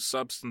to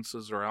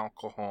substances or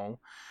alcohol.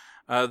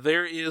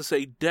 There is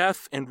a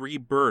death and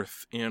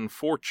rebirth in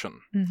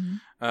fortune.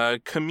 Mm-hmm.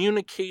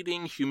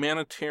 Communicating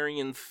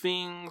humanitarian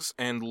things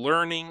and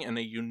learning in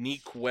a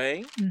unique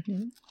way.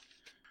 Mm-hmm.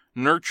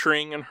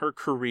 Nurturing in her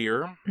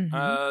career.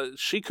 Mm-hmm.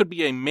 She could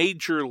be a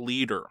major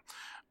leader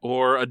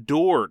or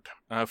adored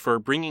for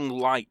bringing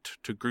light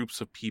to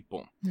groups of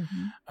people.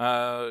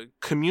 Mm-hmm.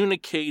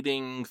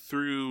 Communicating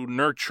through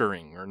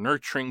nurturing or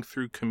nurturing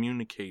through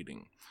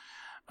communicating.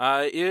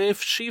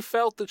 If she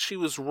felt that she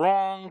was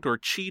wronged or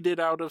cheated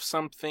out of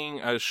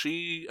something,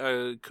 she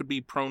could be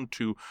prone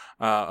to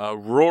a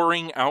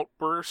roaring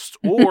outburst,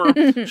 or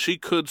she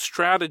could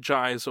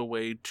strategize a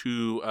way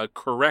to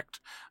correct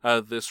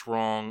this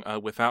wrong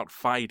without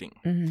fighting.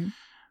 Mm-hmm.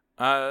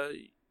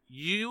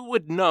 You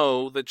would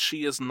know that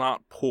she is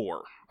not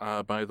poor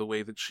by the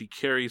way that she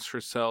carries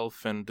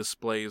herself and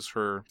displays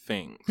her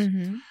things.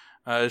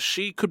 Mm-hmm.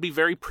 She could be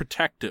very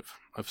protective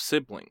of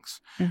siblings,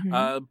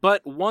 Mm-hmm.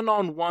 but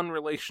one-on-one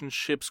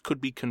relationships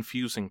could be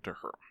confusing to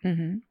her.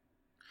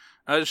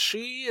 Mm-hmm.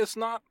 She is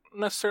not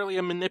necessarily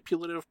a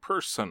manipulative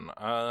person,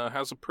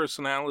 has a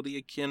personality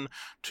akin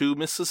to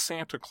Mrs.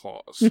 Santa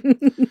Claus.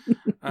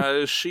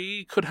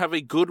 She could have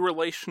a good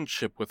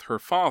relationship with her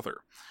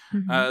father.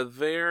 Mm-hmm.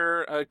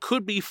 There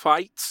could be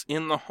fights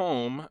in the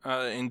home,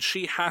 and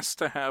she has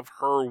to have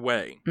her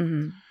way.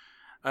 Mm-hmm.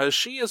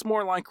 She is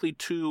more likely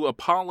to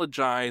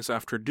apologize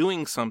after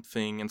doing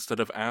something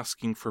instead of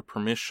asking for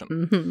permission.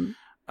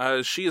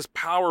 Mm-hmm. She is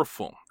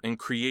powerful in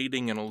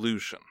creating an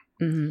illusion.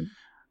 Mm-hmm.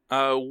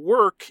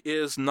 Work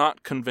is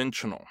not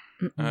conventional.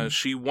 Mm-hmm.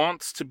 She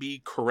wants to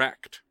be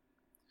correct.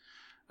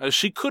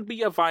 She could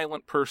be a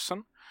violent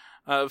person.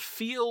 Her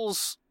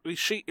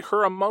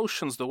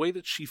emotions, the way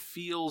that she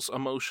feels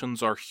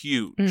emotions are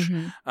huge.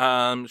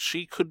 Mm-hmm.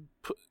 She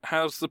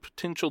has the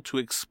potential to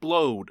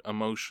explode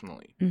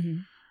emotionally.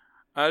 Mm-hmm.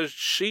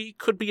 She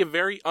could be a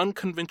very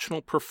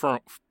unconventional performer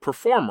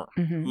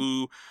Mm-hmm.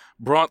 who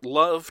brought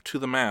love to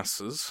the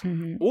masses,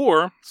 Mm-hmm.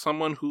 or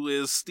someone who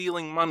is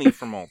stealing money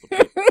from all the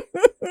people.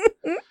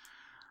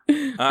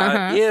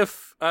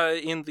 If,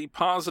 in the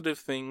positive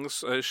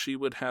things, she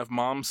would have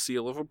mom's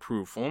seal of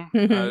approval.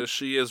 Mm-hmm.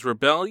 She is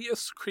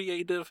rebellious,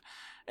 creative,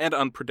 and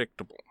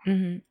unpredictable.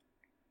 Mm-hmm.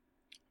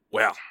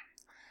 Well,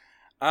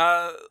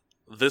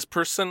 this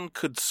person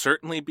could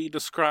certainly be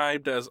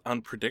described as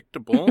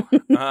unpredictable.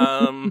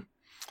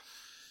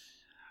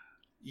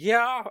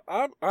 Yeah,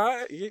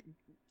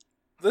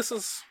 this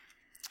is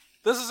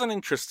an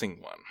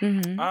interesting one.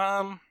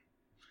 Mm-hmm.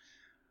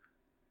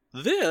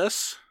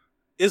 This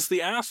is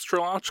the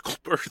astrological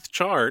birth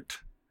chart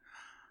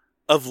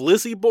of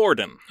Lizzie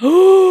Borden.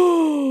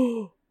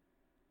 Oh,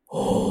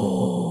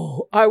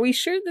 are we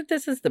sure that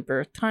this is the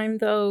birth time,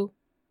 though?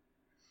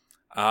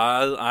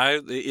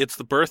 It's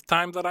the birth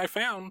time that I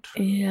found.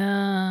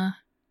 Yeah.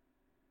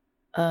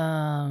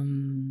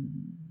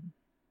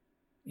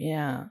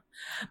 Yeah.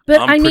 But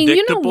I mean,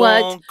 you know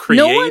what?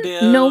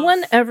 Creative. No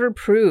one ever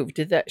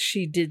proved that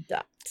she did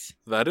that.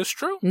 That is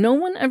true. No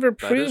one ever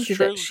proved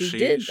that she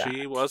did that.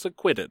 She was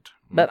acquitted.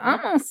 But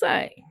I'm going to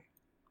say,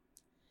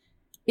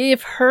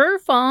 if her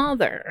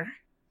father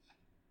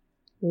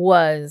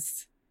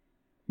was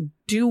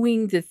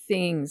doing the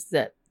things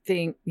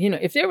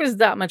if there was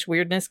that much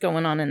weirdness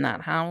going on in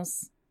that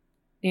house,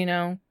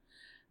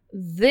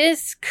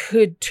 this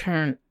could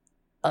turn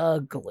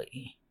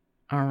ugly.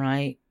 All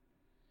right.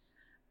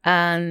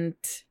 And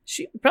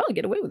she would probably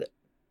get away with it.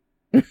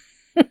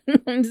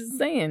 I'm just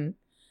saying.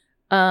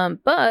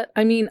 But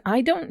I mean,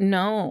 I don't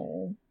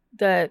know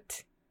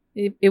that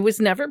it was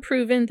never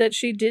proven that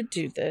she did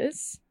do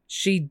this.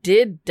 She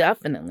did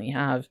definitely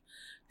have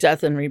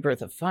death and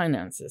rebirth of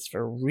finances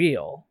for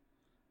real.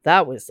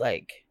 That was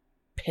like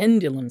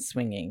pendulum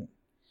swinging,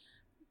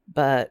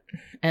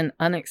 and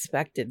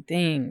unexpected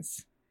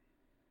things.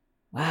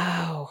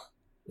 Wow.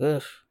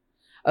 Ugh.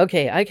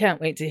 Okay, I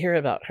can't wait to hear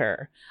about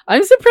her.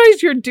 I'm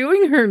surprised you're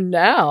doing her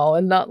now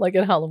and not like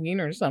at Halloween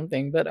or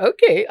something, but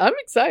okay, I'm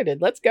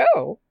excited. Let's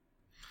go.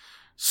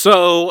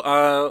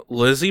 So,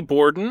 Lizzie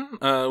Borden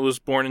was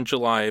born in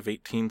July of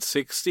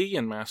 1860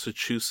 in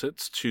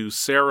Massachusetts to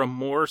Sarah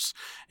Morse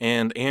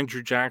and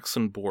Andrew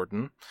Jackson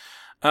Borden.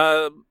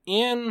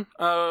 In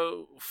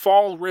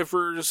Fall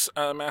Rivers,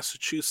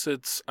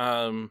 Massachusetts,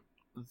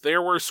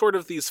 there were sort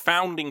of these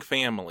founding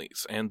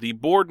families, and the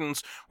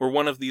Bordens were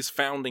one of these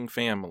founding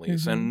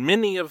families. And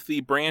many of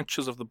the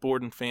branches of the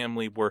Borden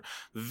family were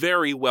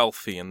very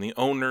wealthy and the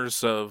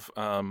owners of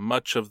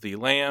much of the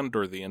land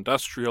or the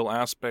industrial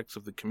aspects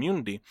of the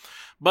community.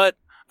 But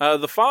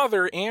the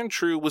father,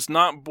 Andrew, was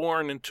not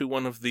born into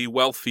one of the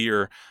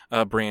wealthier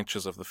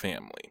branches of the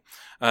family.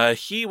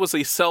 He was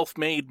a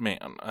self-made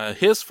man.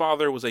 His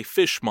father was a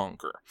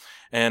fishmonger,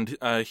 and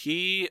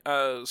he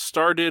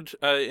started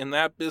in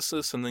that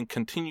business and then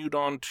continued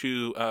on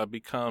to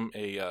become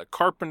a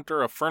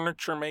carpenter, a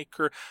furniture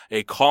maker,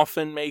 a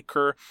coffin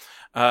maker,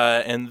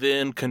 and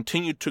then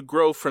continued to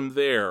grow from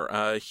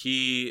there.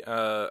 He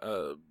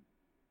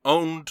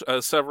owned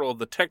several of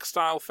the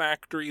textile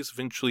factories,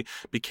 eventually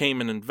became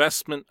an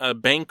investment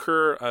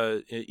banker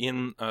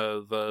in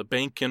the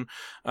bank in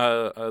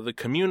the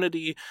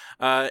community,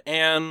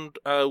 and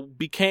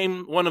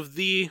became one of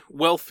the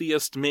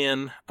wealthiest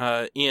men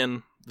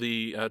in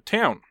the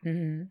town.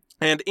 Mm-hmm.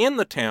 And in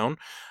the town,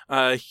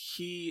 the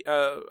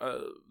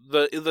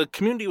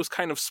community was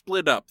kind of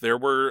split up. There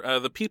were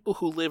the people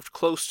who lived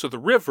close to the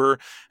river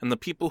and the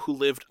people who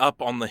lived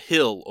up on the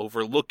hill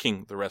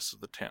overlooking the rest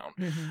of the town.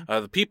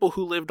 Mm-hmm. The people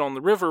who lived on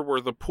the river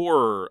were the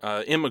poorer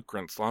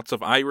immigrants, lots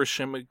of Irish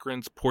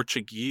immigrants,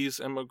 Portuguese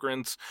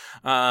immigrants.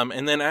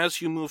 And then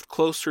as you moved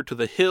closer to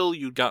the hill,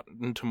 you got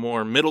into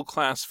more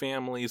middle-class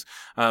families.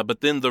 But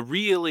then the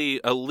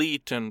really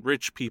elite and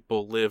rich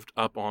people lived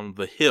up on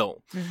the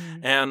hill.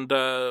 Mm-hmm. And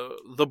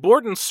the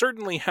Bordens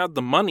certainly had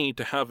the money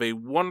to have a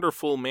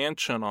wonderful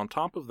mansion on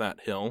top of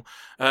that hill,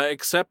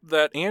 except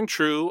that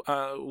Andrew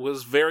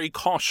was very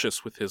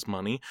cautious with his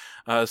money.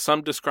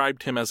 Some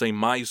described him as a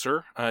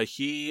miser.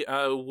 He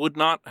would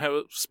not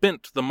have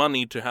spent the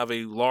money to have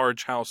a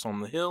large house on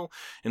the hill.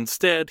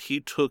 Instead, he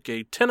took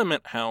a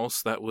tenement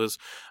house that was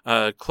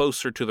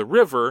closer to the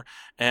river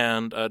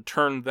and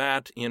turned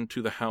that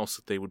into the house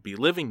that they would be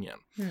living in.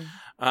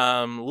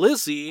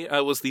 Lizzie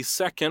was the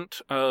second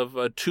of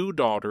two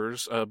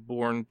daughters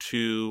born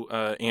to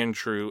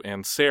Andrew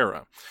and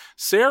Sarah.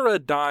 Sarah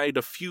died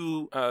a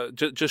few,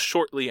 just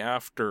shortly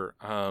after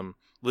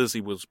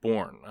Lizzie was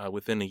born,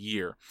 within a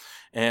year.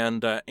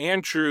 And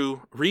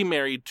Andrew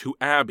remarried to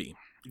Abby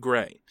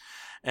Gray.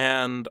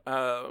 And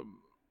the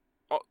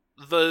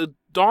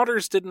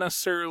daughters didn't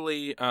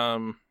necessarily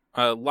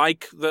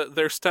like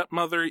their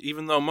stepmother,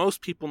 even though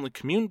most people in the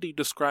community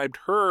described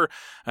her,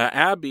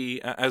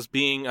 Abby, as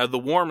being the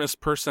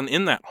warmest person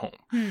in that home.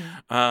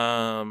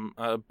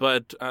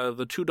 But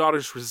the two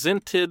daughters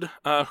resented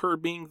her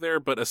being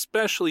there, but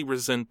especially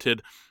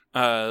resented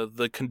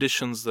the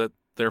conditions that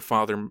their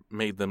father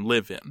made them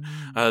live in.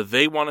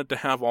 They wanted to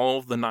have all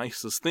of the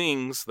nicest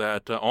things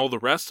that all the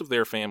rest of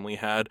their family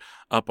had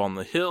up on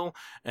the hill,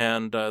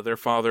 and their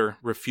father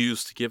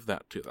refused to give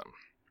that to them.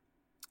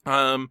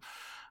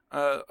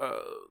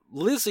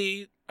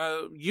 Lizzie,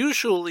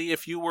 usually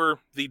if you were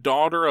the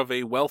daughter of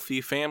a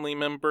wealthy family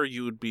member,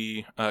 you would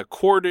be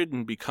courted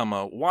and become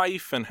a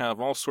wife and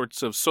have all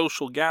sorts of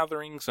social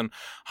gatherings and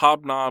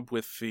hobnob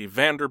with the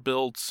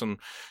Vanderbilts and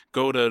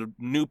go to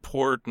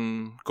Newport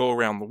and go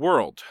around the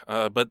world.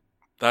 But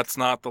that's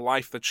not the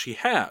life that she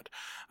had.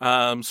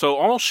 So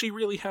all she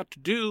really had to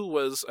do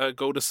was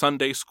go to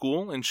Sunday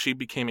school, and she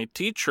became a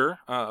teacher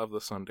of the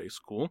Sunday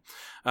school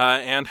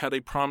and had a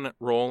prominent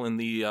role in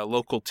the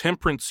local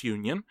temperance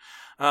union.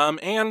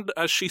 And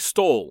she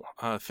stole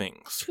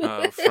things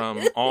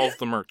from all of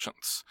the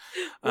merchants.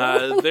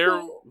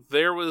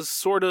 There was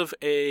sort of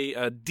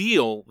a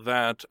deal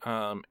that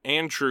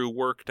Andrew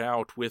worked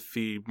out with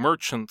the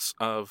merchants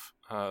of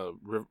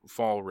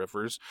Fall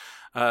Rivers,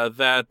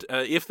 that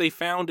if they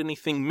found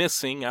anything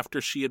missing after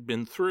she had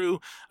been through,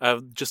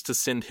 just to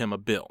send him a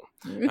bill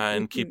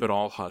and keep it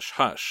all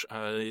hush-hush.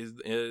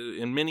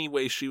 In many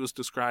ways, she was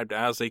described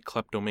as a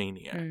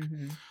kleptomaniac.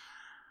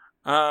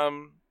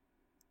 Mm-hmm.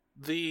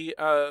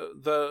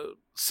 The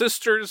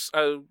sisters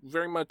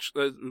very much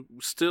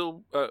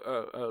still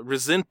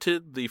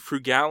resented the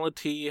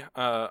frugality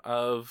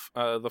of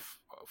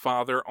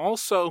father.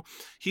 Also,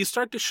 he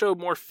started to show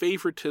more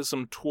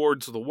favoritism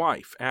towards the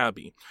wife,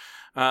 Abby.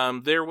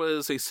 There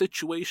was a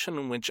situation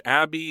in which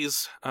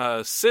Abby's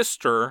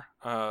sister,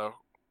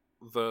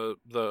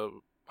 the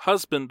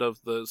husband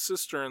of the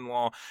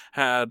sister-in-law,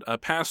 had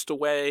passed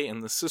away,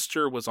 and the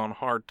sister was on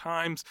hard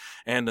times,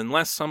 and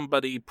unless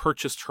somebody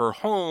purchased her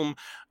home,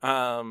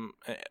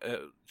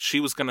 she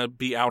was going to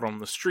be out on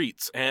the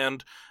streets.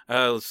 And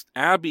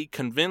Abby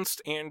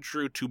convinced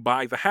Andrew to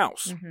buy the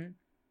house. Mm-hmm.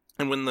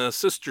 And when the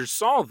sisters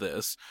saw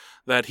this,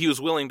 that he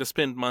was willing to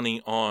spend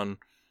money on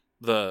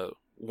the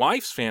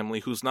wife's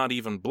family, who's not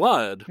even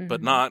blood, mm-hmm.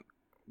 but not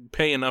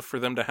pay enough for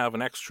them to have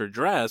an extra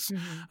dress,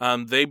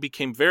 mm-hmm. They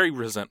became very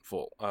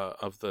resentful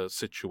of the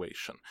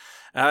situation.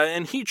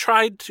 And he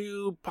tried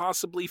to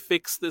possibly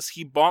fix this.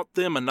 He bought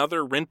them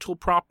another rental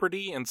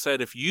property and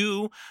said, if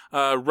you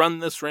run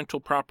this rental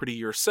property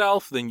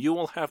yourself, then you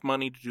will have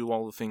money to do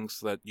all the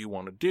things that you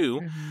want to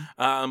do.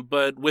 Mm-hmm.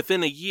 But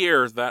within a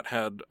year, that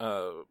had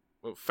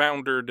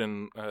foundered,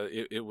 and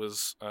it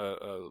was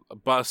a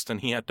bust,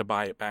 and he had to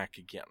buy it back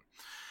again.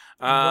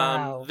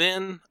 Wow.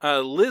 Then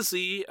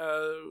Lizzie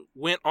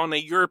went on a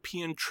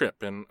European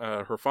trip, and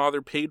her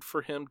father paid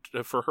for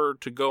her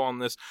to go on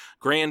this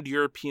grand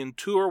European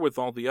tour with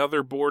all the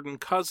other Borden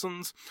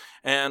cousins.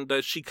 And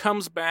she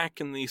comes back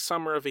in the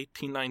summer of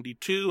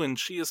 1892, and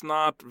she is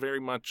not very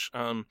much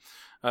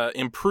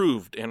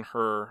improved in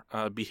her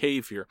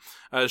behavior.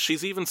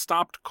 She's even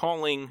stopped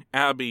calling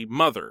Abby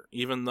mother,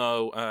 even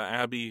though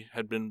Abby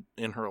had been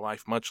in her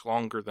life much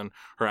longer than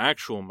her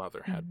actual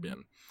mother had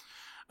been.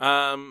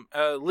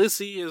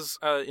 Lizzie is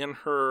in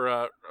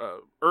her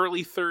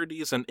early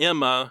 30s, and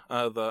Emma,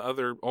 the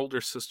other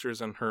older sister,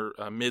 is in her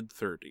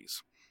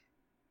mid-30s.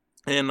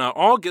 In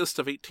August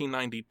of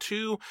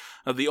 1892,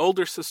 the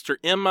older sister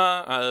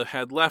Emma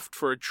had left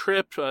for a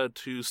trip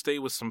to stay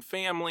with some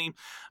family.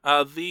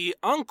 The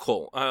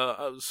uncle,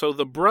 so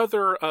the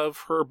brother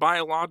of her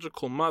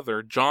biological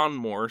mother, John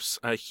Morse,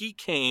 he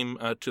came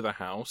to the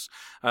house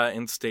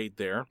and stayed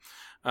there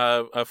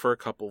for a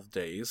couple of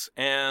days.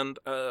 And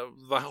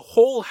the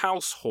whole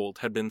household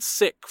had been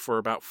sick for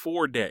about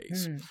 4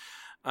 days.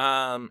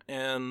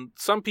 And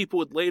some people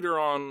would later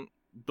on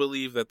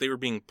believe that they were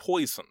being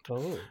poisoned.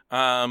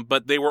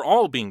 But they were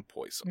all being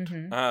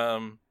poisoned.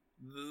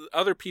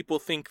 Other people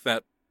think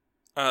that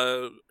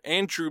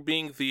Andrew,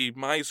 being the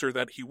miser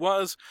that he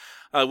was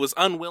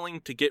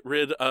unwilling to get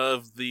rid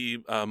of the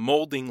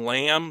molding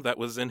lamb that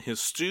was in his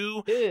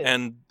stew,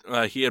 and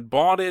he had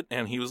bought it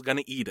and he was going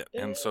to eat it,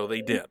 and so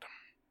they did.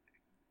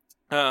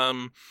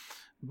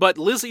 But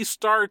Lizzie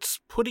starts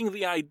putting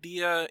the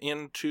idea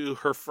into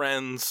her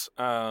friends'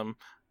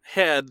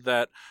 head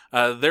that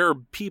there are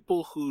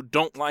people who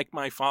don't like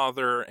my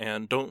father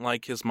and don't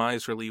like his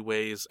miserly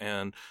ways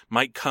and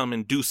might come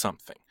and do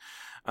something.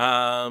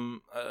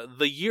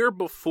 The year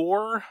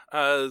before,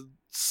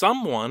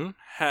 someone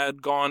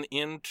had gone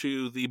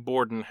into the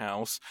Borden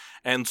house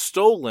and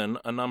stolen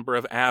a number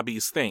of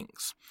Abby's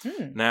things.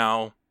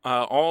 Now,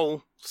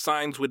 all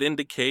signs would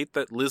indicate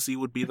that Lizzie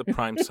would be the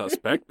prime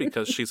suspect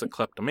because she's a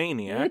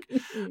kleptomaniac,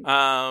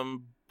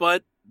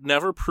 but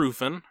never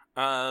proven.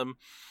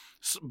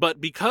 But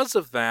because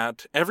of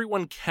that,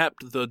 everyone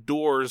kept the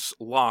doors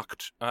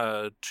locked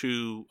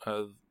to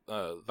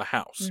the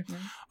house.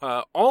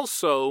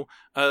 Also,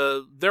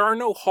 there are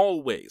no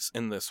hallways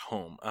in this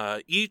home.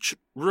 Each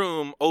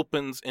room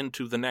opens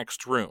into the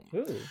next room.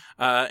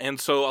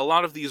 And so a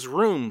lot of these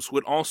rooms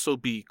would also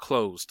be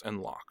closed and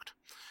locked.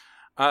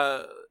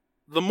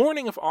 The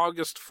morning of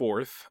August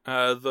 4th,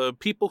 the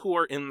people who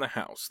are in the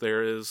house,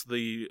 there is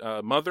the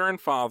mother and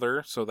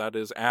father, so that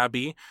is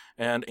Abby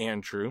and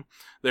Andrew.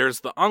 There's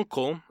the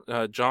uncle,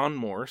 John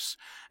Morse,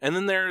 and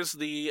then there's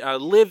the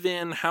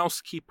live-in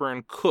housekeeper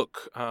and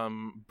cook,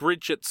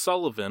 Bridget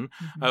Sullivan,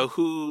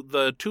 who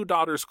the two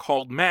daughters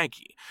called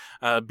Maggie,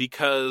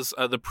 because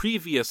the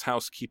previous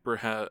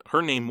housekeeper,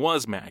 her name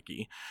was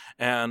Maggie,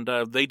 and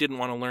they didn't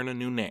want to learn a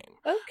new name.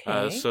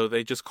 So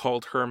they just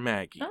called her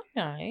Maggie. All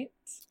right.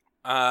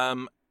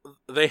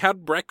 They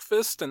had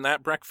breakfast, and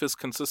that breakfast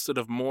consisted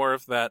of more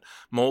of that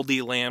moldy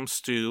lamb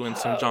stew and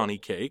some Johnny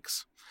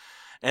cakes.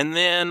 And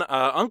then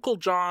Uncle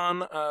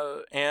John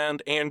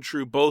and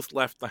Andrew both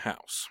left the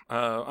house.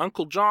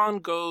 Uncle John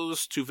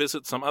goes to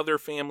visit some other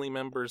family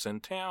members in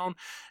town,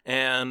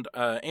 and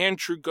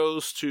Andrew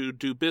goes to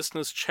do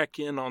business, check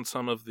in on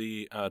some of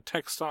the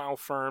textile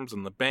firms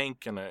and the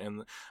bank,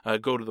 and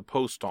go to the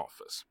post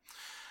office.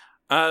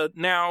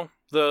 Now,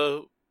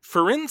 the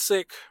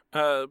forensic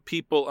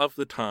people of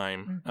the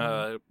time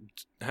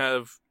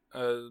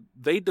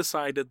they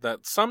decided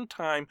that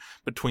sometime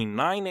between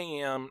 9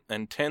 a.m.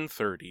 and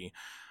 10:30,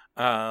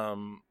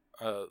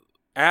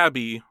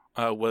 Abby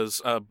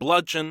was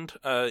bludgeoned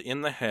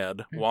in the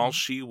head while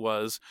she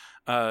was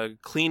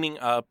cleaning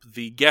up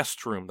the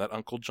guest room that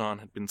Uncle John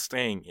had been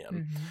staying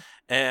in.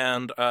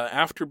 And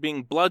after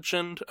being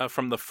bludgeoned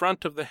from the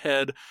front of the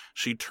head,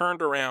 she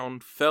turned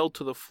around, fell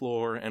to the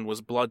floor, and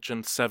was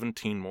bludgeoned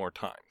 17 more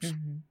times.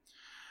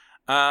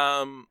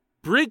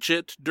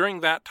 Bridget, during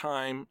that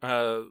time,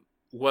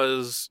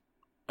 was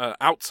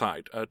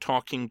outside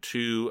talking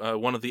to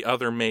one of the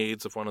other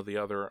maids of one of the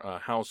other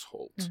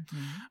households.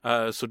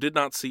 So did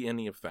not see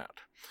any of that.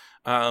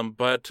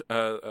 But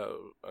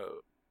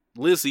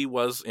Lizzie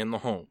was in the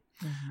home.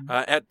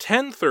 At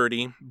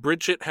 10:30,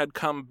 Bridget had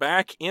come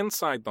back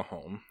inside the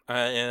home,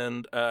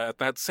 and at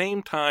that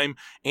same time,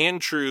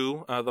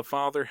 Andrew, the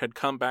father, had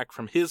come back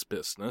from his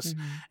business,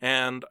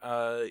 and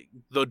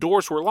the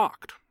doors were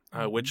locked,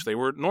 which they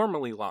were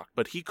normally locked,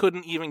 but he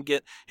couldn't even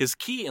get his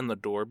key in the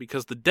door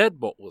because the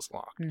deadbolt was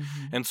locked.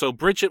 And so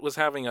Bridget was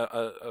having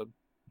a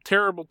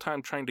terrible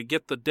time trying to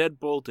get the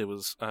deadbolt. It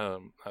was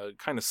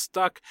kind of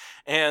stuck,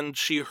 and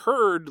she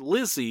heard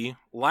Lizzie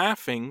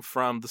laughing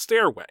from the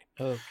stairway,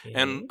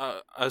 and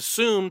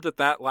assumed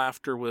that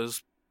laughter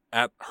was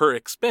at her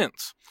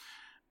expense.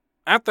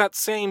 At that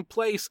same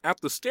place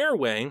at the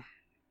stairway,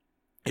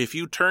 if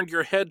you turned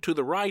your head to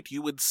the right,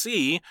 you would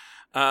see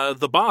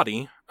the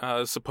body,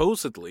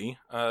 supposedly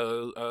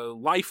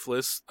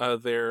lifeless,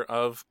 there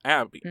of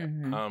Abby.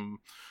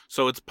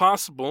 So it's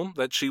possible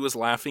that she was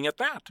laughing at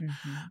that.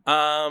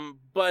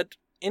 But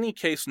in any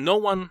case, no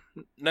one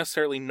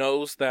necessarily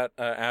knows that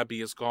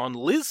Abby is gone.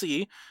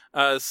 Lizzie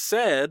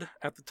said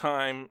at the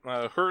time,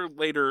 her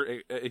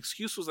later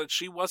excuse was that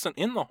she wasn't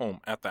in the home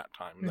at that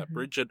time, that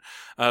Bridget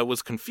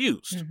was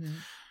confused.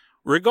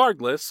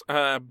 Regardless,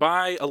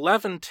 by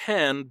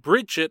 11:10,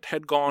 Bridget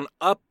had gone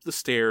up the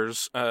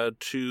stairs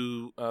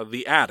to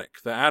the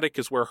attic. The attic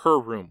is where her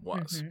room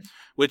was,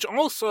 which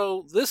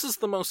also, this is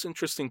the most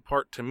interesting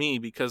part to me,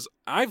 because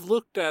I've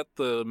looked at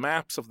the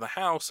maps of the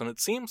house and it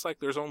seems like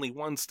there's only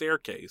one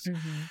staircase.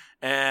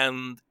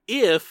 And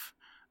if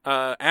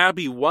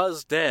Abby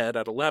was dead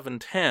at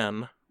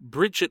 11:10,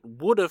 Bridget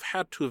would have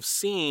had to have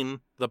seen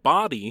the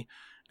body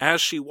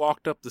as she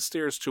walked up the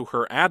stairs to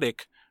her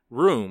attic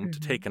room to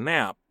take a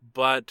nap,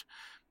 but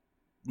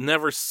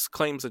never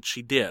claims that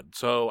she did.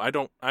 So I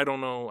don't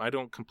know. I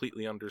don't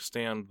completely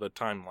understand the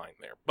timeline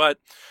there. But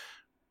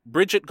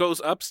Bridget goes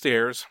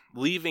upstairs,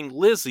 leaving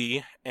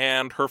Lizzie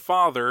and her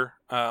father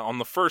on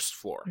the first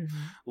floor.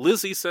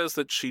 Lizzie says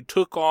that she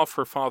took off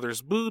her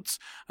father's boots,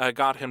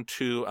 got him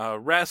to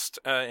rest,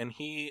 and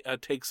he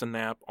takes a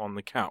nap on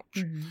the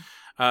couch.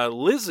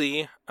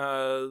 Lizzie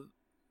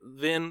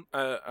then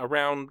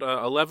around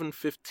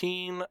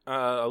 11:15,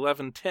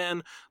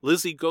 11:10,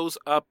 Lizzie goes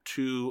up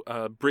to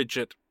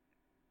Bridget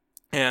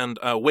and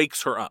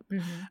wakes her up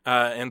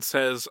and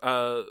says,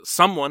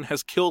 someone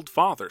has killed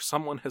father.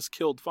 Someone has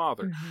killed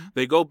father.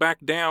 They go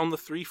back down the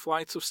 3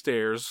 flights of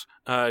stairs,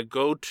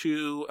 go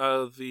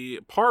to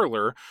the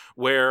parlor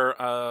where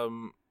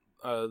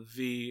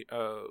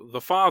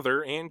the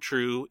father,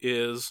 Andrew,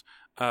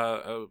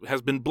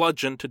 has been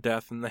bludgeoned to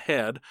death in the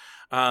head.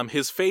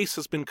 His face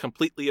has been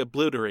completely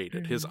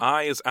obliterated. His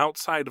eye is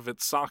outside of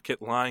its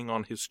socket, lying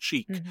on his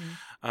cheek.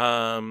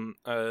 10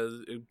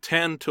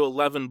 to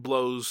 11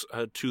 blows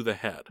to the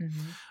head.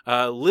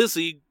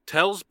 Lizzie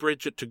tells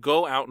Bridget to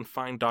go out and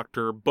find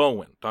Dr.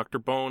 Bowen. Dr.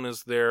 Bowen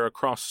is their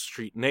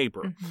across-the-street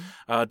neighbor.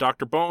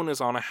 Dr. Bowen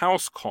is on a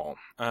house call.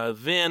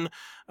 Then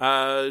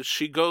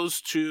she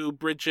goes to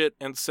Bridget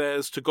and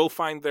says to go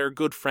find their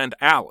good friend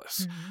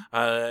Alice.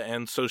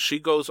 And so she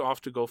goes off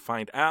to go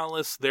find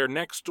Alice. Their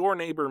next-door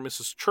neighbor,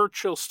 Mrs.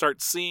 Churchill,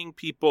 starts seeing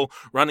people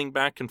running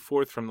back and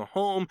forth from the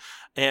home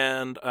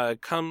and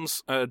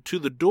comes to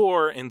the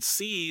door and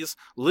sees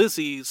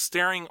Lizzie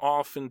staring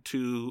off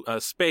into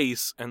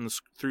space and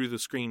through the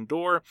screen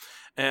door,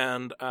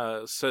 and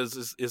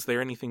says, is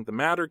there anything the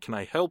matter? Can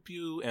I help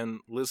you?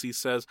 And Lizzie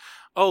says,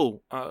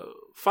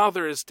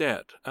 father is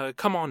dead.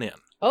 Come on in.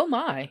 Oh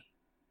my.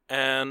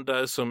 And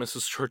so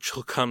Mrs.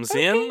 Churchill comes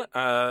in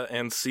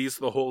and sees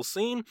the whole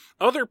scene.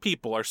 Other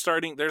people are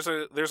starting. There's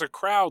a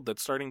crowd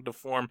that's starting to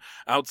form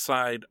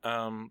outside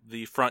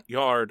the front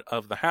yard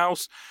of the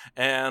house,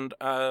 and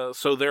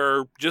so there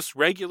are just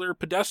regular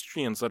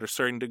pedestrians that are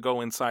starting to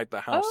go inside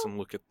the house and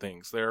look at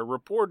things. There are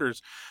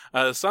reporters.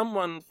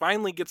 Someone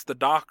finally gets the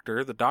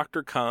doctor. The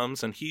doctor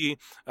comes and he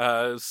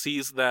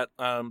sees that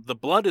the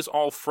blood is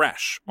all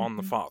fresh on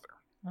the father.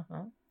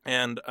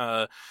 And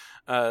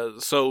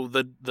so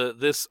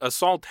this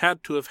assault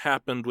had to have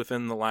happened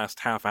within the last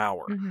half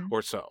hour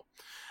or so.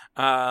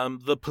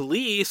 The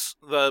police,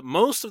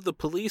 most of the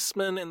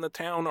policemen in the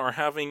town are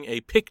having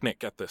a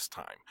picnic at this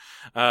time.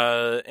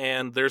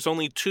 And there's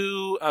only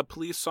 2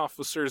 police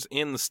officers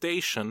in the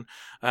station.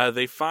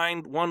 They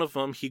find one of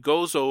them. He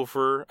goes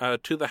over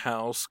to the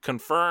house,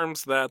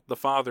 confirms that the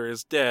father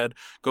is dead,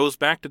 goes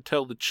back to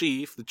tell the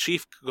chief. The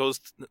chief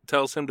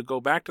tells him to go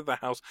back to the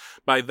house.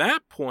 By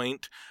that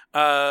point,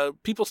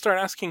 people start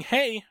asking,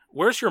 hey,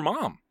 where's your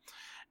mom?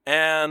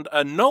 And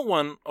no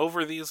one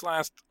over these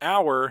last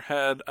hour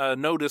had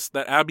noticed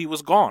that Abby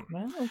was gone.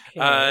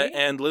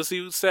 And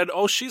Lizzie said,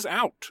 she's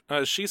out.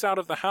 She's out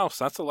of the house.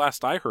 That's the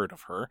last I heard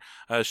of her.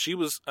 She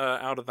was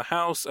out of the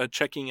house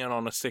checking in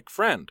on a sick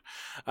friend.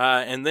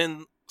 And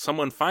then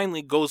someone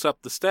finally goes up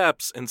the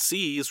steps and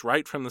sees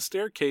right from the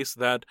staircase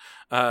that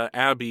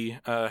Abby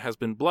has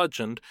been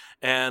bludgeoned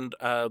and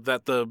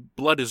that the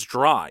blood is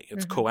dry.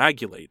 It's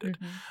coagulated.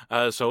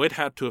 So it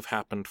had to have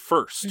happened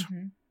first.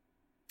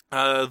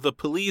 The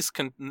police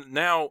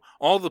now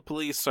all the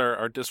police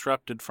are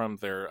disrupted from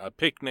their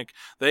picnic.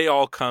 They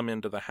all come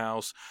into the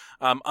house.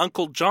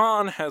 Uncle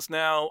John has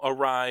now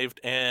arrived,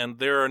 and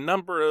there are a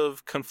number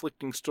of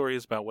conflicting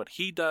stories about what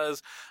he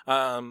does.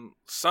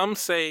 Some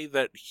say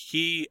that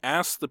he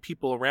asks the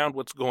people around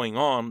what's going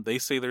on. They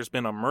say there's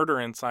been a murder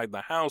inside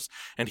the house,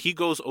 and he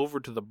goes over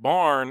to the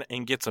barn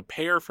and gets a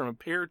pear from a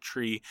pear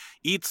tree,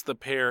 eats the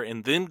pear,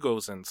 and then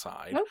goes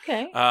inside.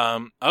 Okay.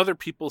 Other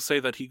people say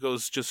that he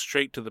goes just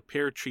straight to the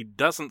pear tree,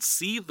 doesn't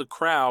see the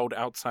crowd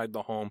outside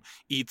the home,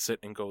 eats it,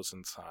 and goes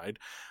inside.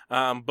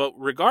 But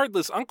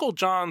regardless, Uncle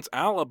John's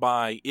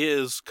alibi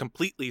is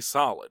completely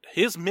solid.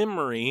 His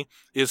memory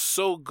is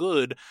so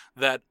good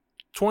that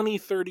 20,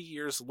 30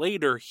 years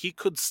later, he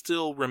could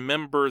still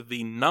remember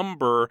the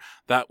number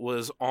that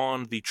was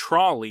on the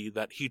trolley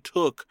that he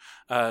took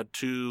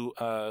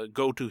to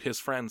go to his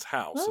friend's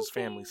house, his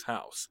family's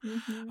house.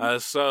 Mm-hmm.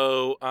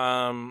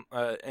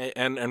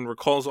 And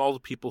recalls all the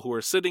people who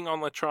were sitting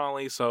on the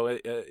trolley. So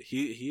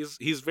he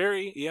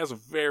has a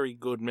very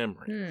good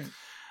memory.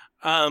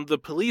 The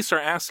police are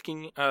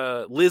asking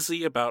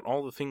Lizzie about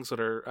all the things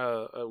that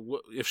are,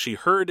 if she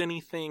heard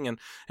anything,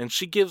 and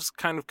she gives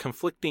kind of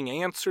conflicting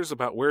answers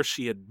about where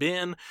she had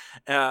been.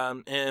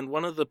 And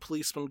one of the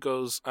policemen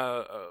goes,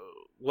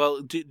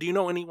 well, do you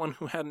know anyone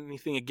who had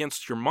anything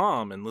against your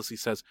mom? And Lizzie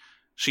says,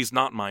 she's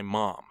not my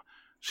mom.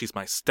 She's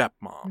my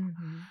stepmom.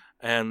 Mm-hmm.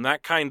 And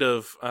that kind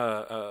of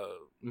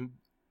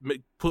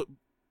put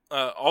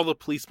all the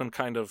policemen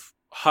kind of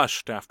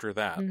hushed after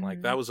that. Mm-hmm.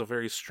 Like, that was a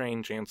very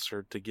strange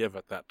answer to give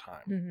at that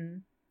time. Mm-hmm.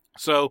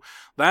 So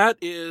that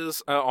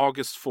is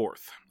August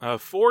 4th.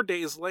 4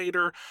 days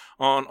later,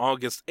 on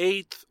August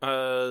 8th,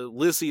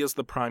 Lizzie is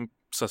the prime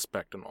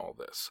suspect in all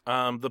this.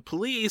 The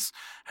police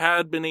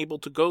had been able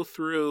to go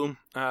through,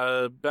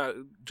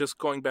 just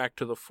going back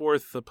to the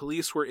 4th, the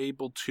police were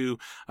able to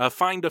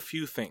find a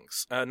few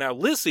things. Now,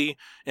 Lizzie,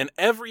 in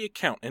every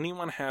account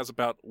anyone has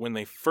about when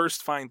they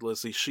first find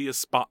Lizzie, she is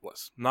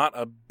spotless. Not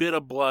a bit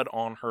of blood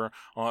on her.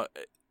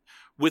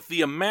 With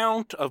the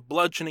amount of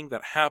bludgeoning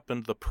that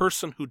happened, the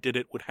person who did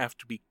it would have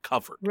to be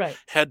covered, Right.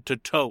 head to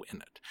toe in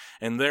it.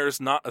 And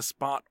there's not a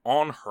spot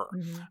on her.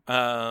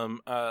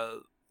 Mm-hmm.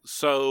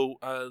 So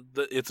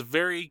it's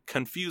very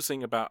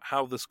confusing about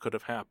how this could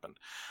have happened,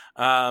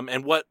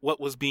 and what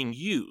was being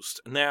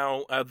used.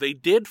 Now, they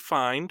did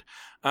find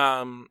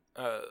in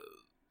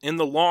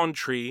the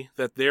laundry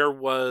that there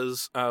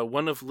was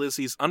one of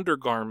Lizzie's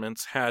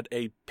undergarments had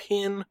a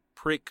pin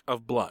prick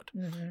of blood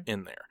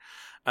in there.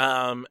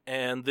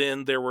 And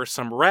then there were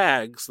some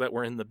rags that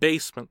were in the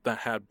basement that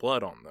had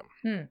blood on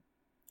them.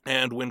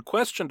 And when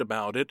questioned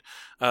about it,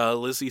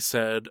 Lizzie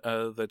said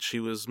that she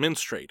was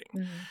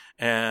menstruating.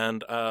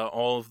 And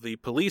all of the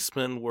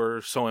policemen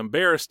were so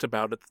embarrassed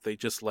about it that they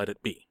just let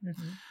it be.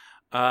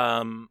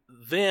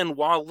 Then,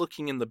 while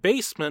looking in the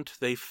basement,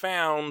 they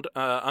found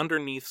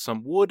underneath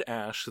some wood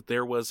ash that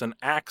there was an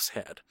axe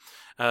head,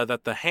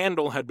 that the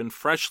handle had been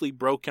freshly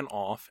broken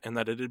off and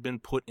that it had been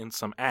put in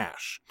some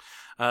ash.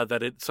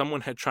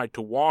 Someone had tried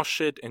to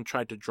wash it and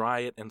tried to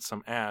dry it in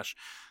some ash.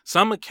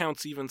 Some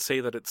accounts even say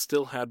that it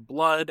still had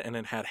blood and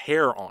it had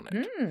hair on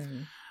it.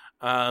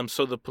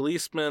 So the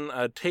policemen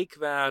take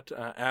that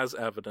as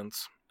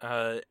evidence,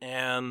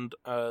 and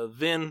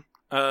then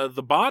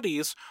the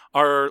bodies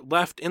are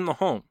left in the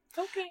home.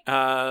 Okay.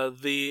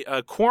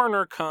 The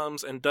coroner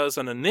comes and does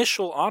an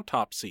initial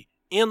autopsy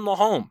in the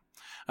home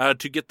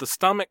to get the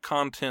stomach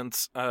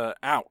contents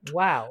out.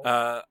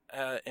 Wow.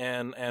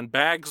 And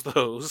bags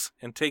those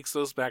and takes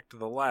those back to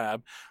the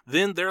lab.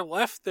 Then they're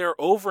left there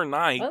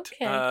overnight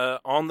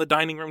on the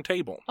dining room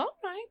table. All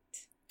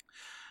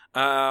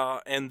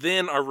right. And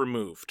then are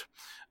removed.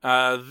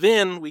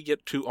 Then we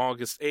get to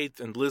August 8th,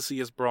 and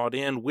Lizzie is brought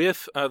in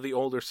with the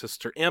older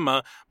sister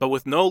Emma, but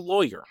with no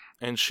lawyer,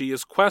 and she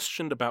is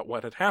questioned about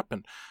what had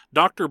happened.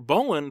 Dr.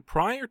 Bowen,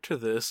 prior to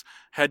this,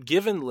 had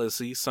given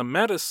Lizzie some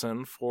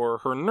medicine for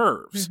her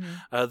nerves.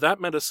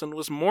 That medicine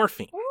was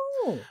morphine.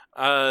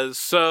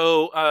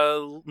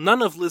 So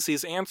none of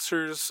Lizzie's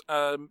answers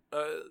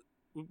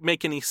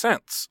make any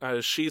sense.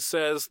 She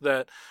says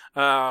that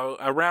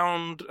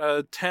around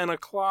 10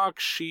 o'clock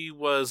she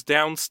was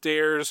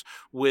downstairs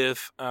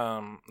with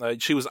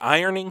she was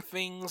ironing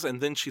things,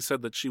 and then she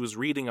said that she was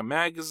reading a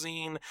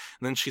magazine,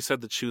 and then she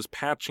said that she was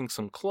patching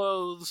some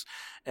clothes,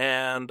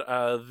 and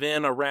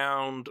then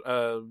around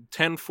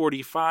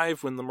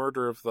 10:45, when the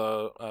murder of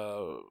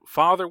the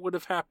father would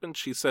have happened,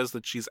 she says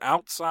that she's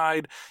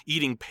outside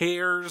eating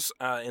pears,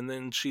 and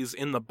then she's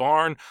in the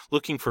barn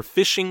looking for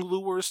fishing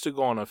lures to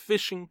go on a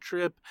fishing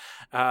trip,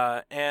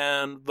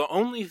 and the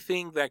only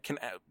thing that can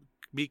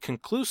be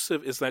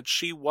conclusive is that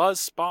she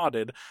was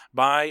spotted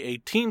by a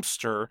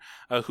teamster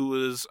who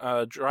was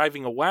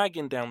driving a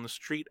wagon down the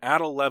street at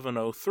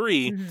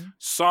 11:03,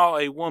 saw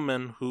a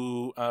woman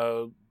who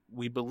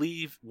we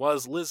believe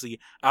was Lizzie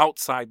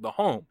outside the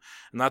home.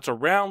 And that's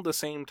around the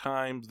same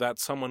time that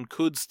someone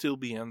could still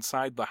be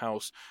inside the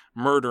house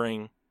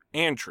murdering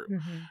Andrew.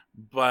 Mm-hmm.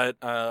 But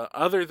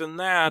other than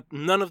that,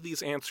 none of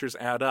these answers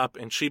add up,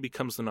 and she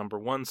becomes the number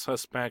one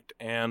suspect.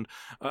 And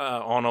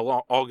on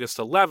August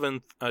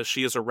 11th,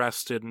 she is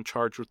arrested and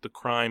charged with the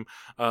crime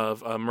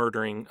of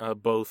murdering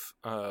both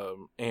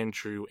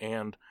Andrew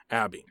and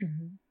Abby.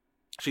 Mm-hmm.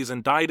 She's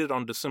indicted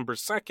on December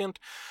 2nd.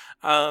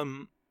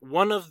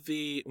 One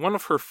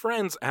of her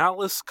friends,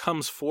 Alice,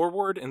 comes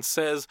forward and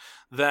says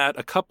that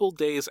a couple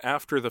days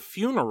after the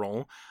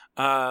funeral,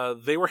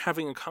 they were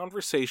having a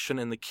conversation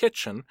in the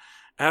kitchen.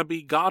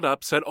 Abby got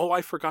up, said, "Oh,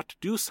 I forgot to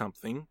do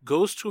something,"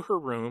 goes to her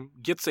room,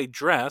 gets a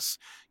dress,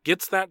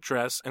 gets that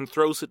dress, and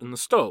throws it in the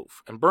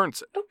stove and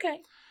burns it.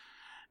 Okay.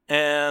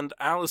 And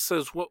Alice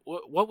says,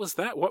 what was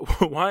that?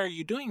 Why are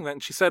you doing that?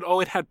 And she said, "Oh,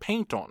 it had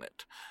paint on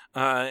it,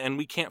 and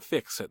we can't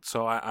fix it,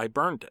 so I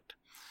burned it."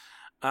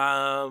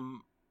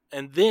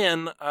 And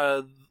then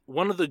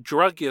one of the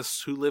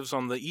druggists who lives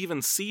on the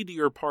even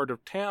seedier part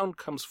of town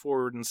comes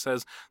forward and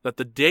says that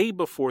the day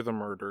before the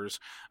murders,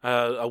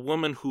 a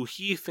woman who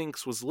he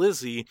thinks was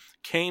Lizzie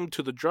came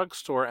to the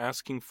drugstore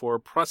asking for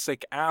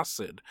prussic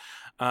acid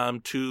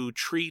to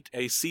treat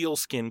a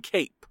sealskin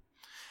cape.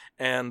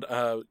 And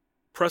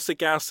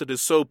prussic acid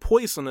is so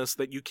poisonous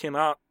that you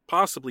cannot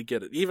possibly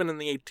get it, even in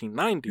the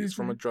 1890s,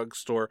 from a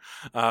drugstore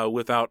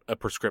without a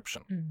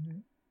prescription. Mm-hmm.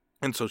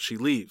 And so she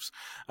leaves.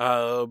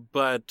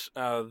 But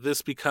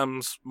this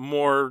becomes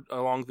more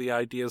along the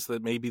ideas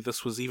that maybe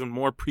this was even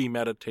more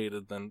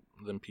premeditated than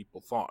people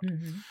thought.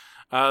 Mm-hmm.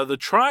 The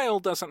trial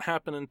doesn't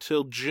happen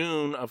until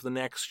June of the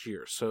next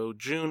year. So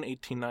June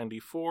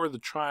 1894, the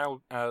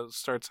trial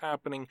starts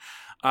happening.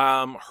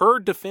 Her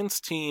defense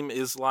team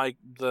is like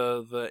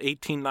the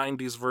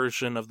 1890s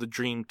version of the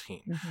Dream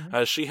Team.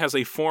 Mm-hmm. She has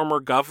a former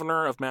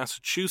governor of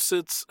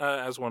Massachusetts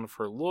as one of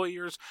her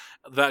lawyers.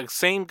 The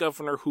same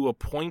governor who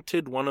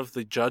appointed one of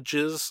the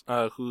judges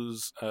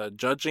who's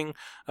judging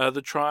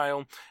the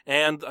trial,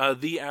 and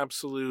the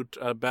absolute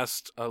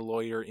best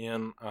lawyer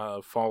in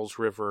Falls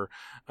River,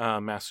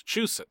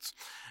 Massachusetts.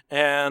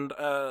 And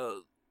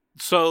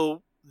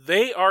so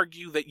they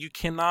argue that you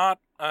cannot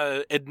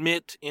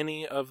admit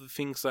any of the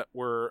things that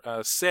were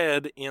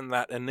said in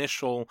that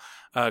initial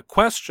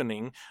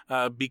questioning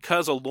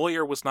because a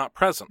lawyer was not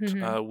present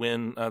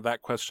when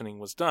that questioning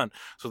was done.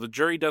 So the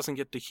jury doesn't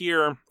get to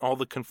hear all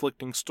the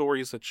conflicting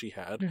stories that she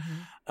had.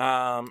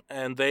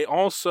 And they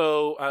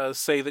also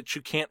say that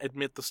you can't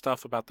admit the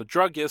stuff about the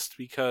druggist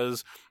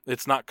because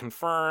it's not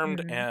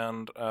confirmed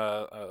and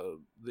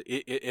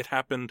it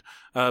happened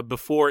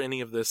before any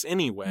of this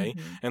anyway.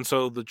 And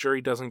so the jury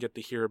doesn't get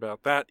to hear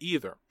about that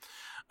either.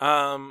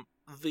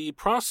 The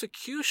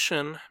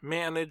prosecution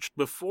managed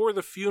before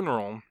the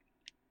funeral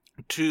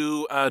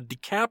to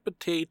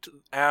decapitate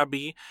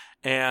Abby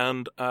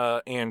and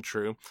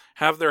Andrew,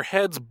 have their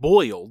heads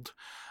boiled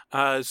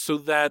so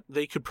that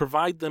they could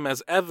provide them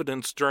as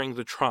evidence during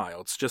the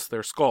trial. It's just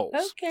their skulls.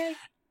 Okay.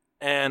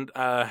 And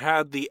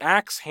had the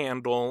axe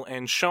handle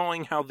and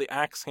showing how the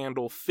axe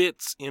handle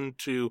fits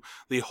into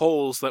the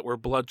holes that were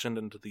bludgeoned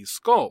into these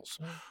skulls.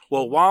 Okay.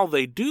 Well, while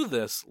they do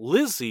this,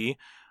 Lizzie,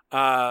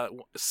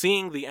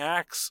 seeing the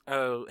axe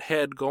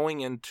head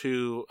going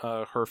into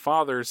her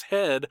father's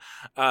head,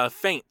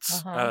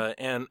 faints.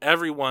 And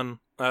everyone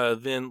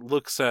then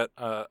looks at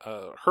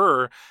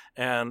her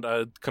and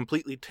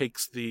completely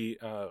takes the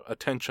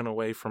attention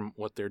away from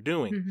what they're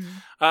doing.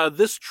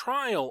 This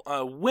trial,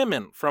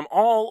 women from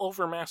all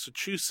over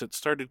Massachusetts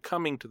started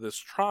coming to this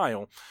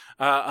trial,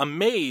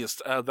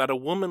 amazed that a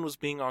woman was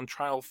being on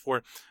trial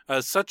for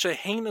such a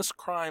heinous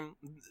crime.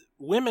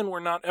 Women were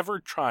not ever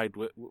tried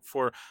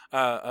for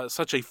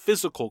such a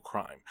physical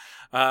crime.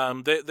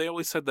 They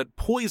always said that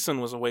poison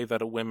was a way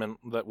that women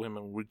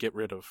would get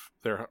rid of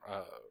their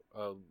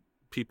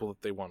people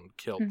that they wanted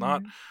killed,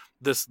 not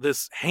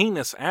this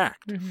heinous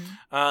act.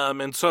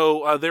 And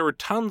so there were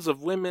tons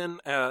of women,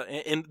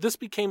 and this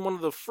became one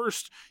of the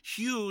first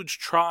huge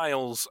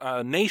trials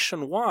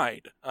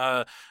nationwide.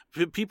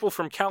 People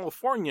from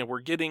California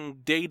were getting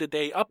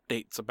day-to-day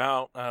updates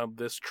about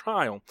this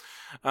trial.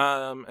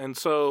 And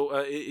so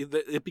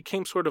it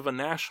became sort of a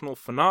national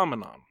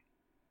phenomenon.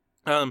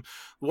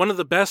 One of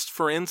the best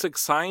forensic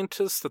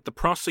scientists that the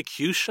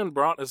prosecution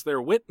brought as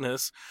their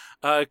witness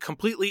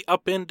completely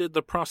upended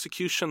the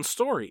prosecution's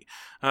story.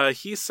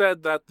 He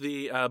said that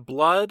the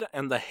blood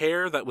and the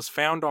hair that was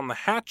found on the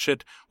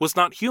hatchet was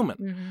not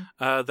human,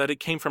 that it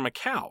came from a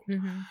cow.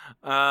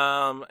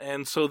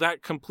 And so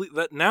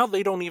that now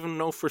they don't even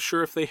know for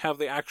sure if they have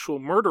the actual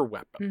murder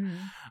weapon.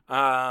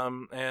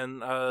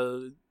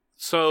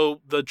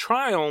 So the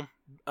trial,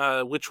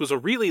 which was a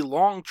really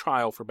long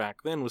trial for back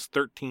then, was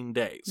 13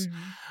 days.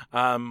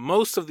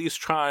 Most of these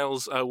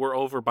trials were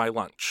over by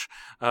lunch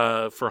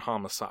for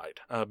homicide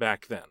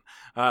back then.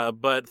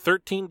 But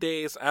 13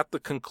 days at the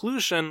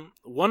conclusion,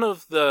 one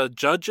of the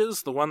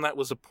judges, the one that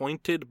was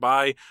appointed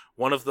by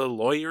one of the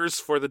lawyers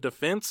for the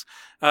defense,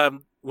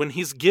 when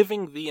he's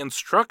giving the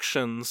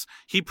instructions,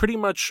 he pretty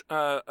much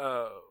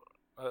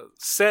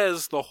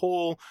says the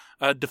whole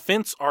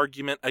defense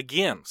argument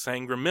again,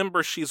 saying,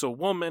 remember, she's a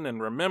woman,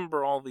 and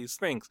remember all these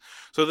things.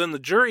 So then the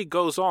jury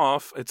goes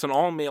off. It's an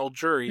all-male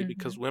jury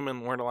because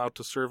women weren't allowed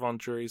to serve on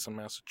juries in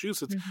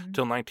Massachusetts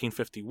till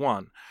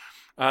 1951.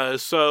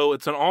 So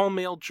it's an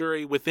all-male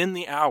jury. Within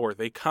the hour,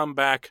 they come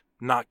back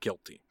not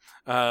guilty.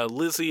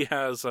 Lizzie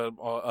has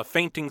a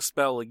fainting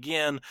spell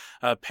again.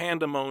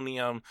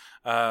 Pandemonium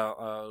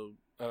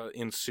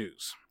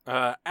ensues.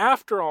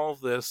 After all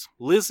this,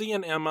 Lizzie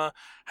and Emma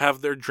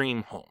have their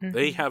dream home.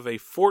 They have a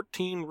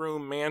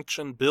 14-room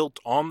mansion built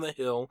on the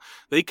hill.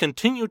 They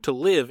continue to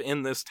live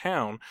in this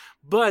town,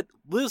 but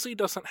Lizzie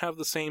doesn't have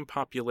the same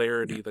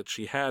popularity that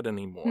she had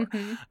anymore.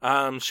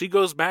 She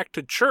goes back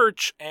to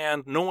church,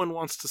 and no one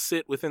wants to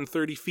sit within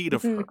 30 feet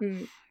of her.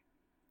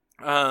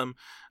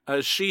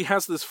 She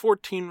has this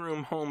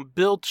 14-room home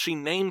built. She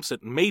names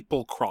it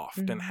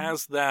Maplecroft and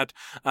has that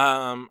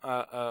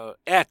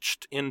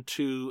etched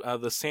into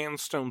the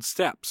sandstone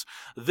steps.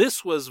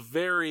 This was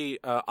very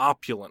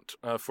opulent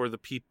for the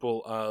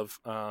people of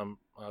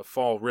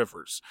Fall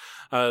Rivers.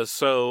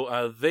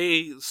 So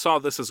they saw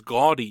this as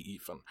gaudy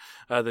even,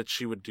 that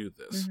she would do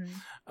this.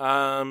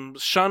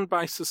 Shunned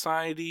by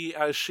society,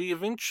 she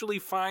eventually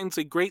finds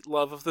a great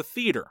love of the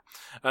theater.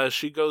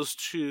 She goes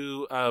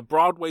to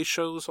Broadway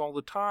shows all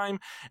the time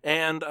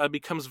and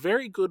becomes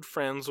very good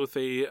friends with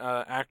a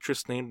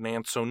actress named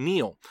Nance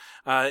O'Neill.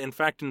 In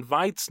fact,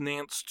 invites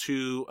Nance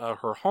to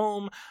her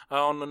home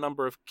on a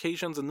number of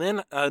occasions, and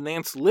then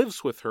Nance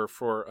lives with her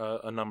for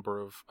a number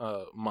of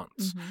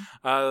months.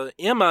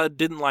 Emma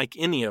didn't like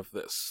any of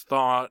this,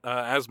 thought,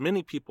 as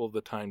many people of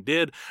the time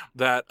did,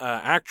 that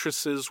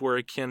actresses were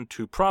akin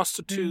to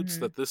prostitutes,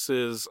 that this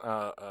is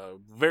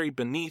very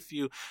beneath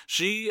you.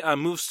 She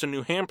moves to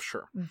New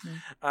Hampshire.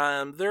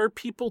 There are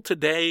people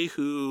today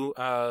who,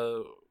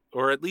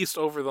 or at least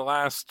over the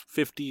last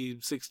 50,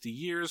 60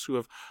 years, who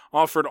have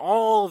offered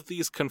all of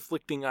these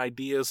conflicting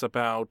ideas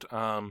about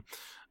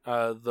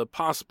the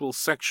possible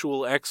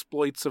sexual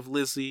exploits of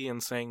Lizzie,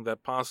 and saying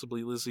that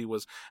possibly Lizzie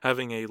was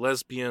having a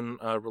lesbian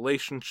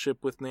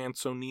relationship with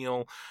Nance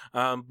O'Neill,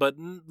 but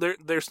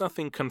there's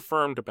nothing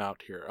confirmed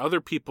about here. Other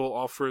people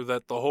offer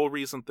that the whole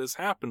reason this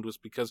happened was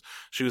because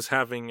she was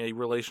having a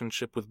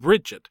relationship with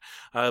Bridget,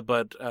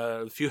 but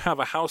if you have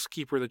a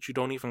housekeeper that you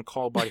don't even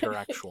call by her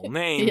actual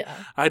name,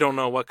 I don't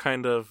know what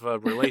kind of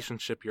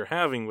relationship you're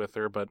having with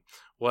her, but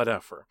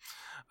whatever.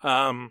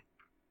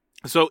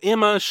 So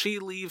Emma, she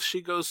leaves,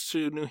 she goes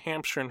to New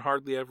Hampshire and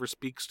hardly ever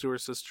speaks to her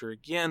sister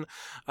again.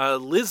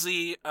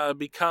 Lizzie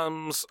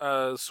becomes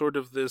sort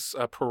of this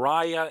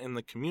pariah in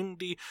the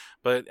community,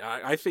 but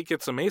I think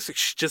it's amazing.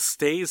 She just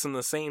stays in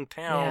the same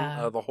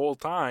town the whole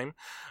time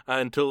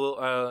until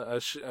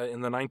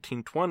in the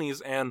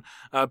 1920s. And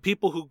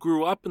people who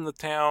grew up in the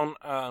town,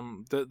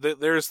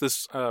 there's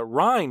this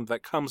rhyme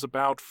that comes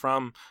about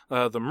from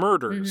the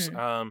murders.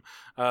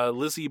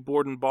 Lizzie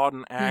Borden bought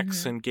an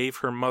axe and gave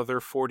her mother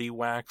 40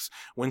 whacks.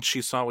 When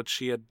she saw what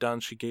she had done,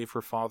 she gave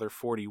her father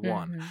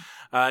 41.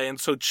 And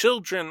so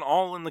children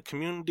all in the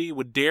community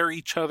would dare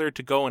each other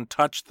to go and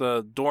touch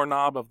the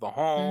doorknob of the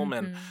home.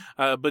 And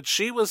but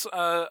she was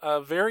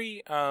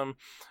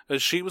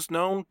she was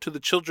known to the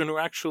children who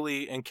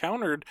actually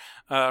encountered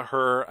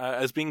her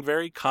as being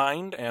very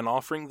kind and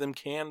offering them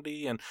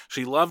candy. And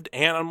she loved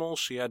animals.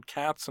 She had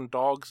cats and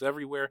dogs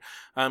everywhere.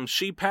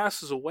 She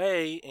passes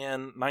away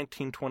in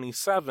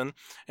 1927,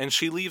 and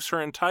she leaves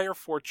her entire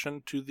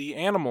fortune to the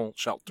animal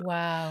shelter.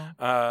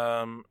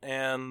 Wow.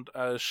 And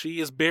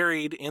she is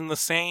buried in the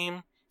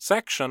same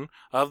section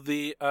of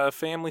the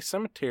family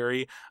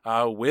cemetery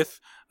with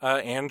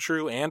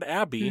Andrew and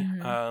Abby.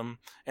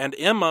 And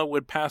Emma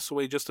would pass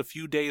away just a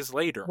few days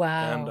later.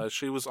 Wow. And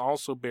she was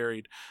also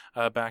buried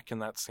back in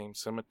that same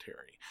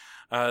cemetery.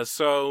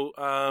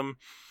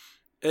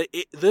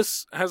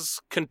 This has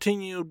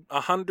continued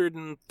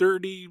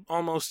 130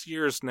 almost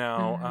years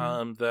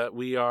now, that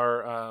we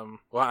are,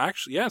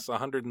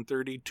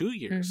 132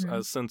 years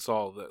since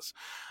all this.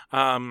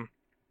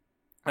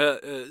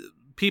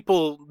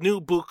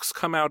 New books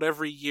come out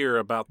every year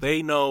about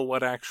they know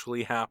what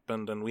actually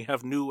happened, and we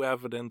have new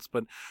evidence,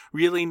 but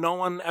really no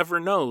one ever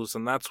knows,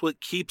 and that's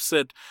what keeps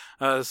it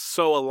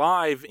so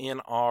alive in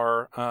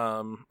our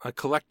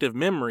collective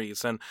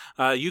memories. And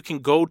you can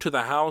go to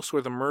the house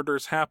where the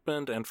murders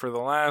happened, and for the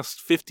last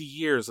 50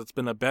 years it's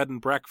been a bed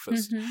and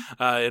breakfast.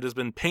 It has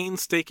been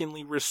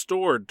painstakingly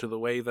restored to the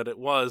way that it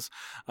was,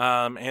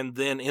 and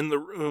then in the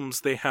rooms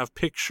they have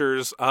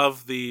pictures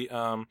of the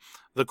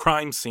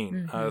crime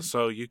scene.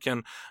 So you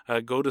can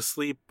go to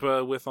sleep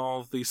with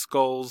all the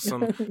skulls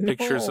and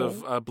pictures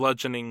of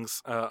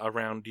bludgeonings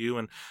around you.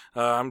 And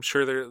I'm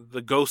sure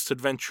the Ghost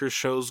Adventure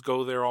shows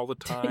go there all the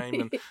time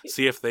and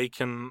see if they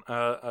can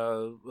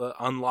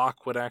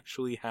unlock what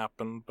actually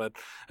happened. But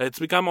it's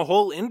become a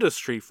whole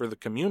industry for the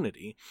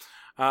community.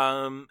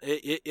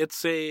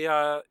 It's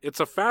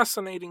a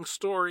fascinating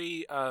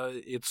story.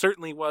 It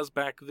certainly was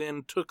back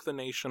then, took the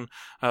nation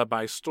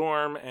by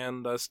storm,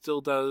 and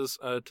still does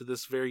to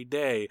this very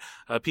day.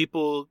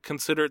 People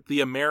consider it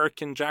the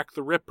American Jack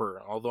the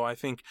Ripper, although I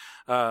think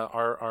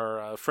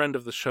our friend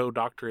of the show,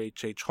 Dr.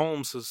 H.H.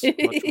 Holmes, is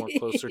much more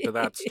closer to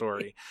that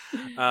story.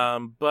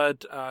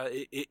 But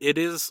it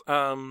is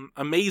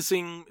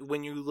amazing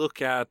when you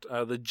look at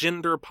the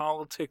gender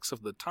politics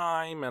of the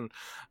time and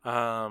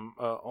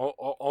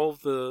all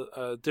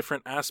the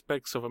different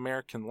aspects of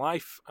American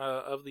life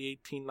of the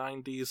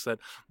 1890s, that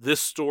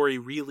this story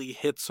really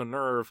hits a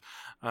nerve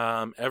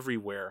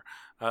everywhere.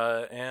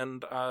 It's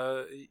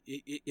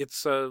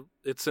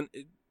an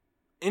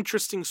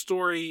interesting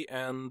story,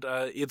 and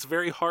it's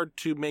very hard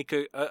to make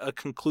a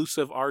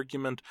conclusive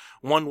argument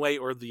one way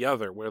or the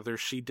other, whether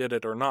she did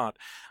it or not.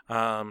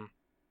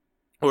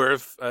 Or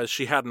if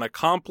she had an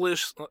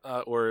accomplice,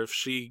 or if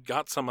she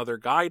got some other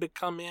guy to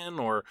come in,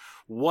 or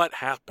what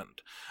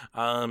happened.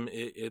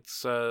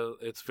 It's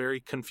very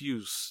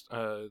confused.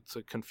 It's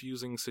a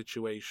confusing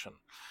situation.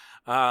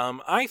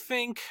 I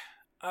think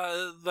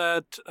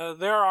that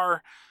there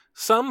are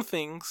some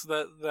things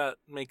that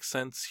make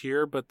sense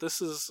here, but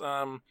this is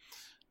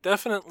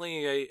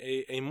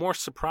definitely a more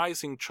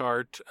surprising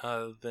chart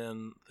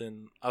than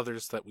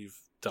others that we've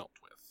dealt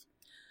with.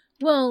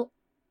 Well,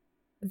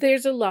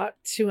 there's a lot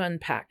to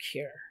unpack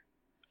here.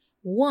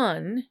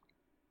 One,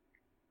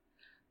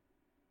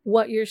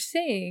 what you're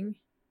saying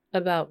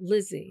about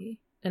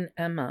Lizzie and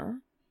Emma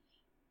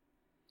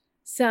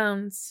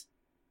sounds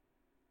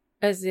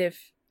as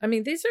if, I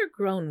mean, these are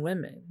grown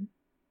women,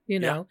 you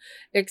know,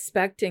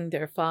 expecting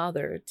their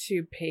father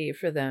to pay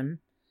for them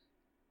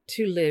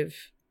to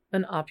live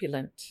an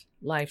opulent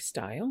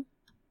lifestyle.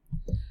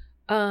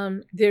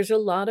 There's a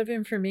lot of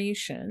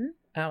information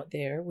out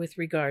there with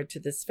regard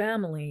to this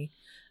family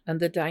and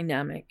the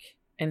dynamic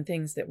and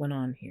things that went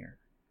on here.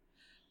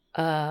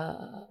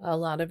 A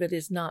lot of it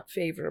is not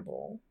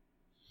favorable.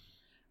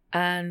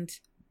 And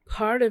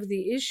part of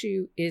the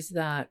issue is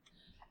that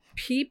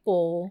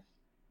people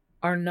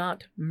are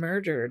not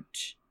murdered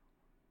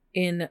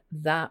in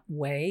that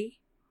way,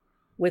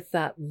 with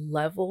that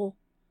level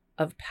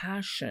of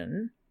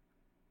passion,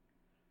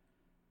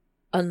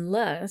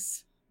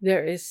 unless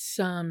there is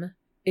some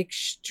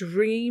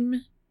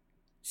extreme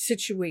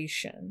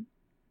situation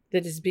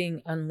that is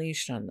being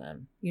unleashed on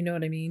them. You know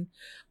what I mean?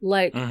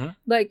 Like,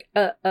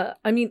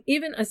 I mean,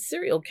 even a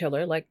serial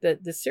killer, like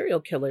the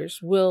serial killers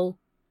will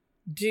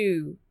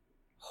do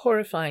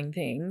horrifying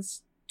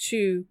things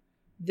to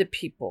the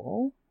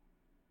people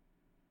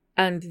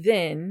and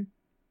then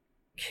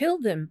kill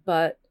them,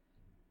 but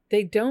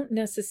they don't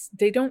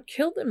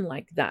kill them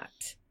like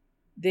that.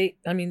 They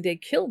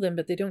kill them,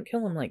 but they don't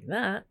kill them like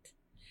that.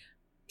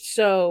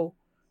 So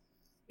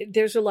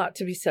there's a lot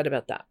to be said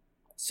about that.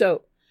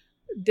 So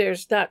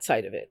there's that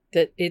side of it,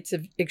 that it's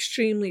an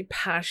extremely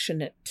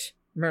passionate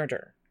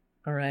murder.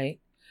 All right.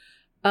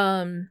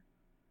 And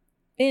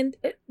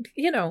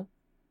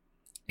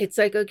it's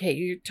like, okay,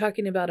 you're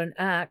talking about an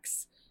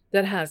axe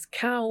that has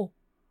cow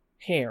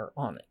hair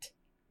on it.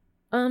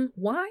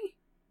 Why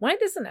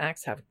does an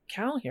axe have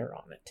cow hair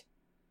on it?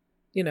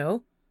 You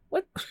know,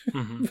 what?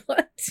 Mm-hmm.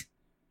 What?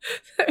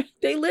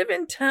 They live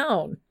in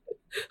town.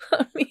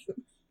 I mean,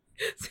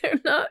 they're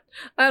not,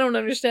 I don't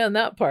understand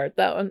that part.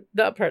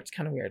 That part's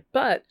kind of weird.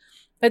 But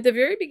at the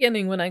very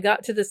beginning, when I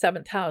got to the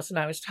 7th house and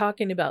I was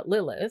talking about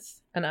Lilith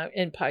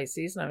in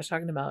Pisces, and I was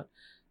talking about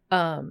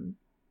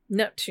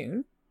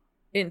Neptune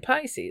in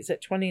Pisces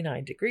at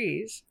 29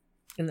 degrees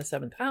in the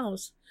 7th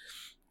house,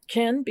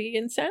 can be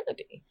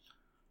insanity,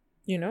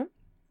 you know?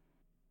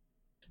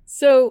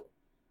 So,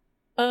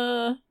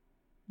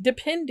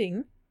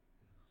 depending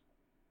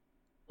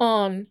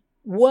on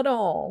what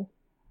all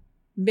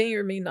may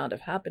or may not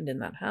have happened in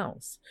that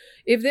house.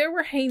 If there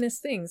were heinous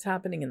things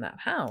happening in that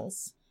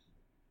house,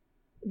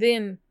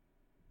 then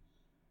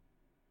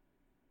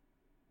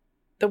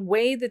the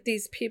way that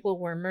these people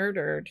were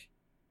murdered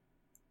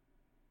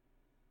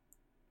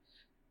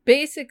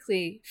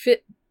basically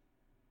fit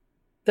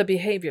the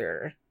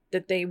behavior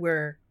that they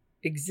were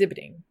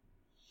exhibiting.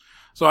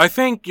 So I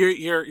think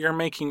you're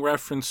making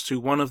reference to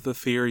one of the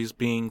theories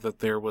being that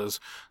there was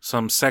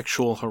some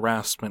sexual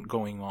harassment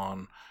going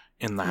on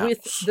in the house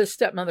with the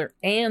stepmother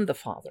and the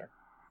father.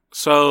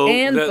 So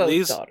and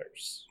both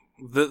daughters.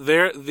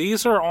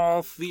 These are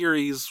all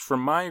theories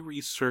from my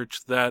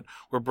research that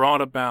were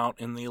brought about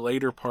in the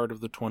later part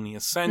of the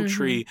 20th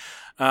century,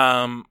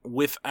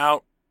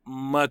 without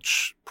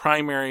much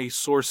primary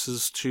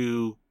sources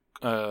to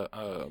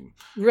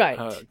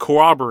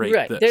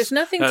corroborate this. There's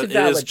nothing to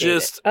validate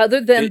it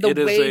other than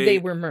the way they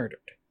were murdered.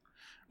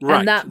 Right.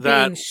 And that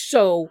being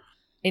so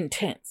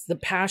intense. The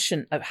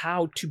passion of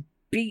how to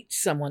beat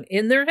someone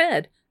in their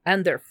head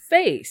and their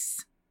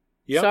face.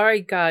 Yep.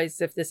 Sorry,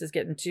 guys, if this is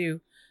getting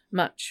too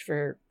much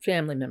for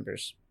family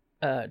members.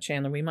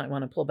 Chandler, we might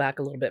want to pull back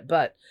a little bit.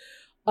 But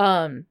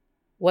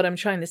what I'm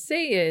trying to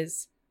say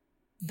is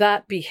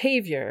that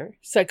behavior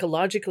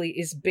psychologically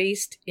is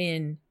based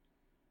in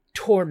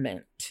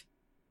torment.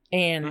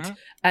 and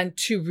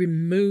to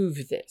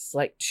remove this,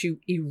 like to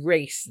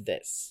erase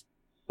this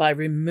by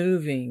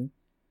removing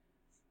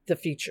the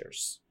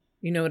features.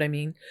 You know what I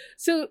mean?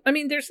 So, I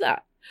mean, there's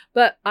that.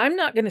 But I'm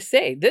not going to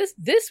say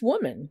this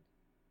woman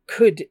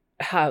could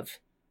have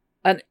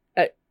an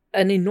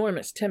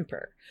enormous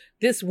temper.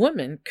 This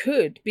woman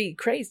could be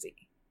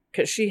crazy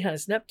because she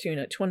has Neptune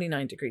at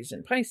 29 degrees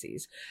in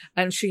Pisces,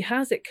 and she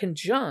has it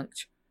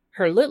conjunct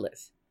her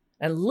Lilith.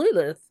 And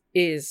Lilith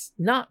is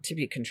not to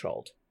be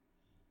controlled.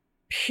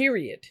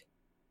 Period.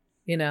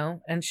 You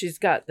know, and she's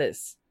got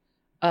this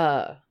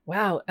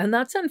wow, and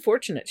that's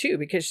unfortunate too,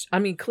 because I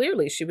mean,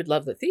 clearly she would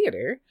love the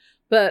theater,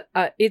 but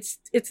it's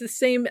the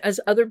same as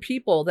other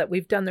people that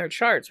we've done their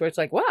charts where it's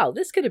like, wow,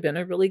 this could have been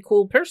a really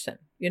cool person,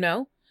 you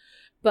know?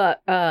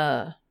 But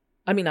I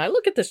mean, I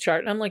look at this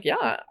chart and I'm like,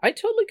 yeah, I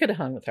totally could have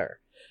hung with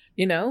her,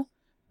 you know?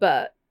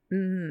 But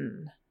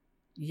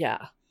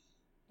yeah,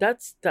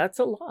 that's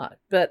a lot.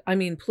 But I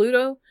mean,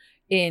 Pluto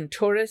in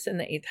Taurus in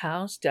the 8th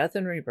house, death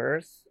and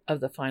rebirth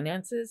of the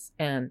finances,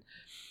 and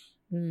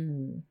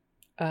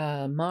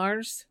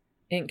Mars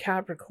in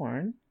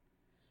Capricorn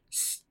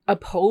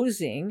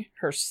opposing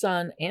her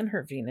Sun and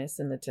her Venus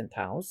in the 10th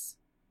house.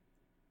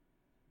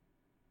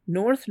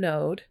 North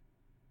Node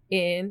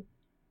in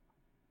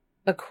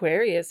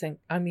Aquarius. And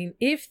I mean,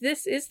 if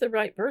this is the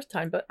right birth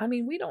time, but I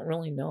mean, we don't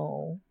really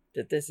know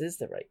that this is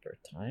the right birth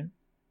time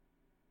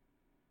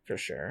for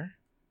sure.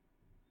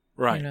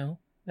 Right. You know,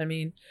 I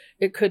mean,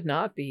 it could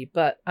not be,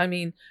 but I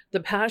mean, the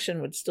passion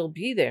would still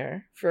be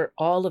there for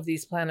all of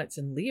these planets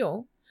in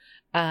Leo,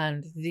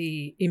 and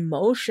the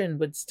emotion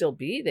would still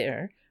be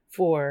there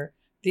for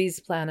these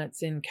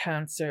planets in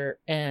Cancer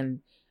and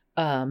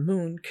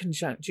Moon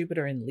conjunct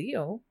Jupiter in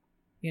Leo.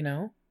 You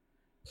know,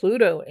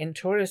 Pluto in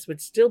Taurus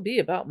would still be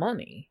about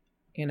money,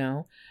 you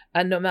know,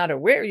 and no matter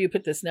where you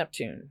put this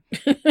Neptune,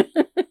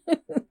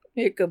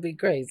 it could be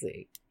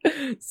crazy.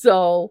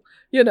 So,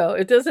 you know,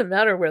 it doesn't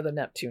matter where the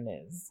Neptune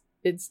is.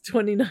 It's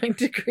 29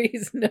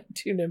 degrees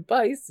Neptune in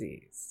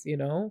Pisces, you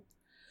know?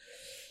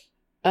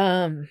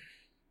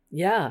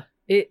 Yeah,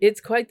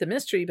 it's quite the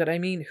mystery, but I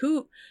mean,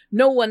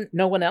 no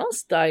one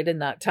else died in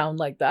that town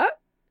like that.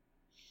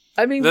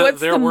 I mean,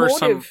 what's the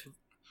motive?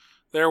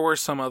 There were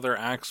some other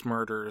axe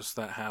murders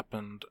that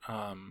happened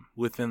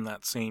within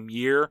that same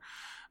year.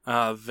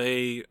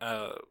 They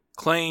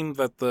claim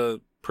that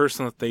the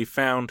person that they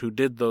found who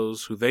did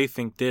those, who they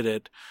think did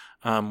it,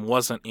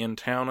 wasn't in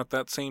town at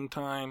that same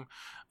time.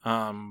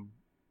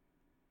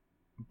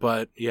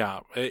 But yeah,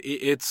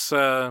 it's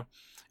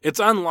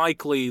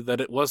unlikely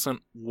that it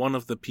wasn't one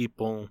of the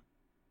people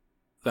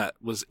that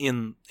was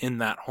in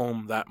that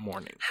home that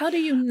morning. How do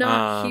you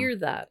not hear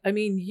that? I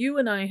mean, you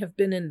and I have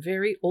been in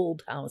very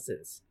old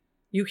houses.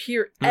 You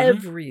hear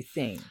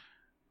everything.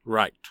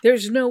 Right.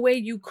 There's no way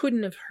you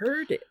couldn't have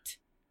heard it.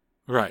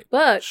 Right.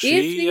 But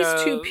if these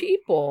two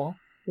people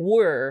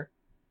were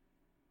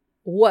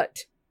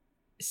what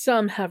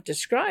some have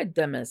described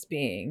them as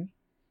being,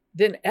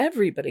 then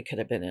everybody could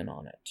have been in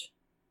on it.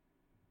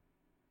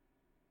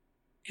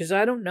 Because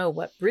I don't know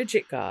what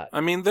Bridget got.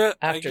 I mean,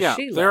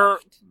 she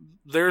left.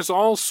 There's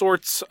all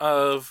sorts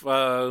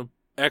of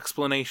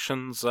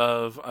explanations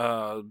of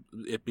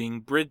it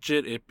being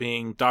Bridget, it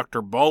being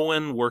Dr.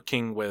 Bowen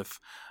working with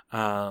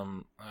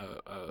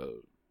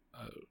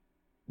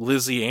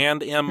Lizzie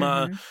and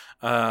Emma,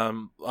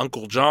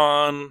 Uncle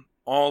John.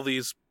 All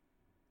these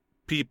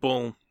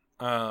people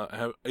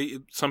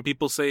some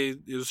people say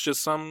it was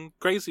just some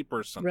crazy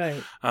person,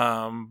 right?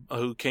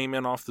 Who came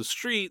in off the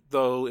street.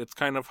 Though it's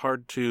kind of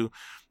hard to,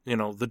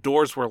 the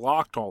doors were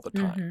locked all the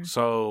time.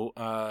 So,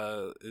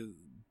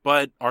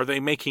 but are they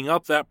making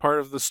up that part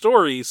of the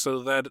story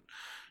so that,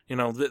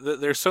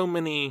 there's so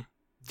many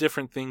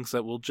different things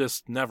that we'll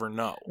just never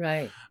know,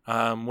 right?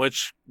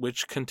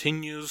 Which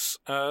continues,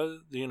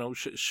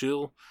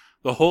 the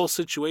whole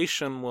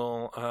situation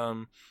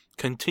will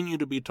continue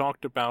to be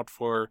talked about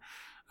for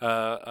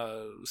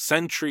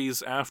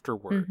centuries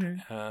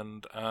afterward,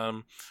 and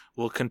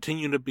will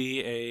continue to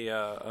be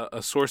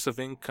a source of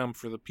income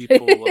for the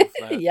people of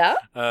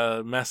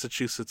that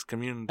Massachusetts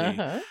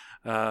community,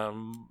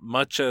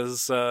 much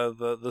as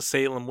the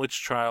Salem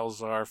witch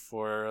trials are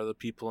for the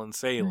people in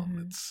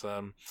Salem. It's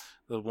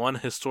the one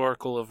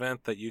historical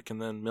event that you can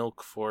then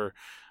milk for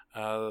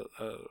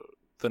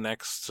the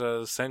next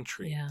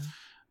century. Yeah.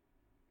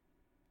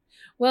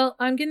 Well,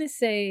 I'm going to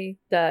say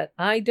that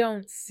I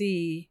don't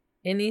see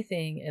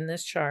anything in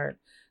this chart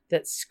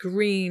that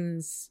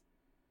screams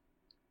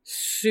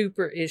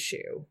super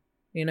issue,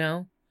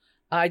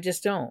 I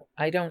just don't.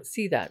 I don't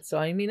see that. So,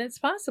 I mean, it's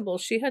possible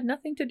she had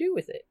nothing to do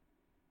with it.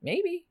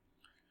 Maybe.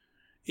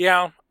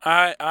 Yeah,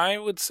 I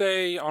would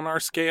say on our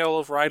scale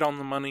of right on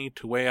the money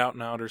to way out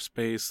in outer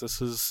space, this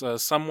is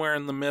somewhere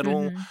in the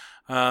middle.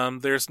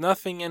 There's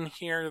nothing in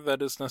here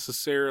that is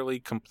necessarily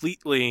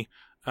completely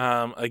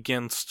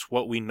against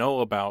what we know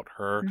about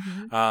her.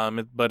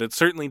 But it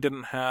certainly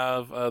didn't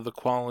have the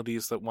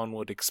qualities that one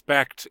would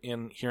expect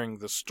in hearing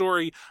the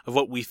story of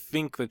what we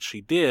think that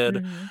she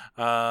did,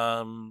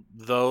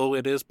 though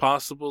it is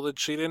possible that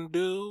she didn't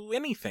do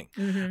anything,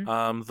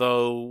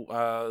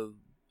 though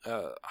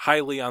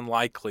highly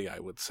unlikely, I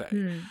would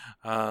say.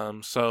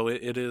 So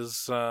it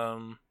is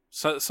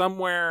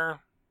somewhere...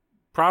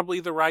 Probably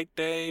the right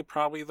day,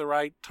 probably the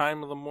right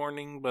time of the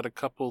morning, but a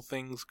couple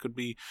things could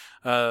be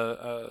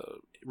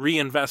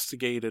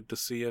reinvestigated to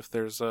see if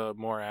there's a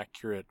more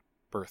accurate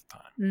birth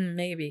time.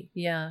 Maybe.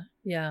 Yeah,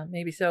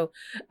 maybe so.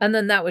 And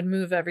then that would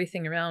move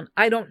everything around.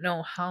 I don't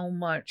know how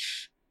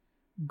much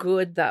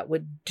good that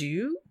would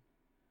do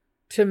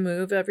to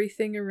move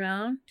everything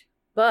around,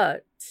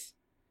 but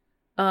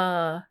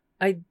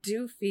I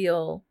do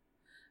feel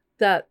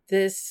that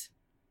this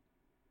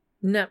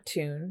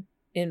Neptune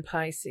in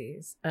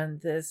Pisces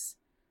and this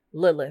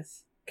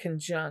Lilith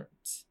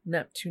conjunct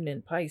Neptune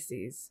in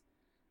Pisces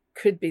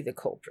could be the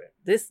culprit.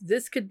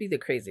 This could be the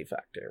crazy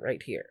factor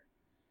right here.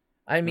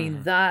 I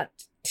mean,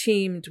 that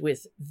teamed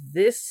with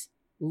this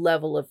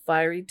level of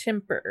fiery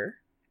temper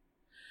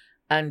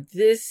and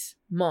this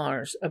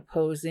Mars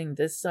opposing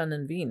this Sun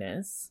and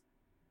Venus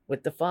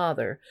with the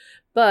father.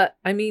 But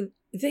I mean,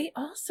 they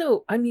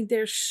also, I mean,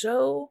 they're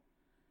so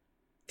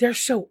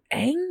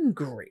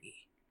angry.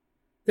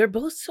 They're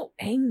both so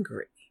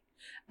angry.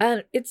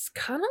 And it's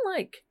kind of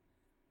like,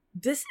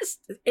 this is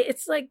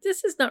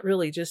not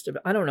really just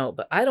about, I don't know,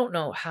 but I don't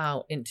know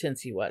how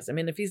intense he was. I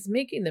mean, if he's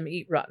making them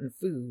eat rotten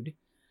food,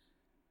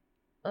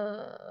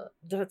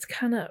 that's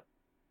kind of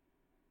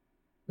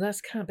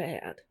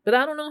bad. But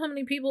I don't know how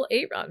many people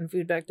ate rotten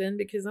food back then,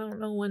 because I don't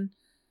know when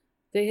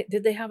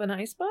did they have an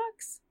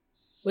icebox?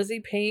 Was he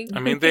paying? I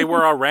mean, they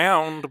were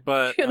around,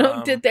 but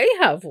did they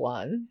have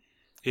one?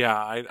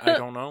 Yeah, I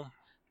don't know.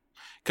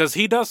 Because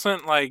he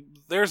doesn't, like,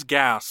 there's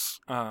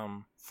gas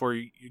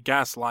for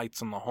gas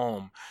lights in the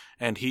home,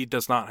 and he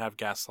does not have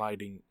gas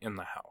lighting in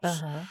the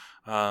house.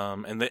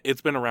 And it's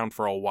been around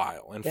for a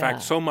while. In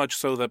fact, so much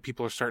so that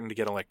people are starting to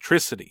get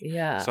electricity.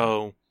 Yeah.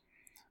 So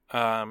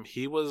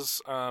he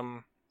was,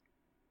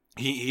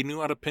 he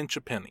knew how to pinch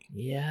a penny.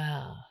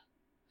 Yeah.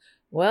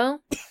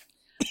 Well,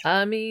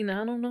 I mean,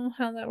 I don't know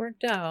how that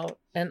worked out.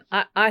 And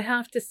I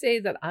have to say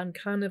that I'm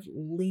kind of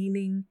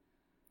leaning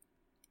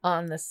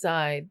on the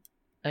side,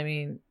 I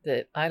mean,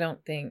 that I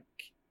don't think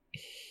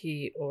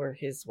he or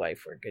his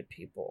wife were good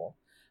people.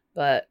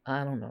 But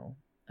I don't know.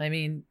 I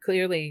mean,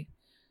 clearly,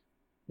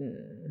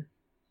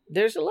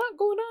 there's a lot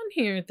going on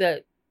here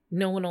that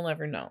no one will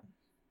ever know.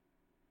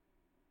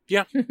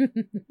 Yeah,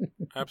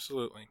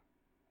 absolutely.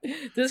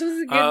 This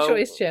was a good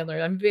choice,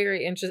 Chandler. I'm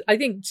very interested. I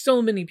think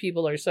so many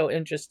people are so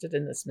interested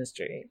in this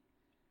mystery.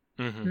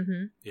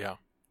 Yeah.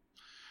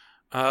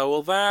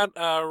 Well, that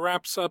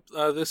wraps up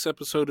this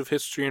episode of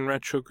History in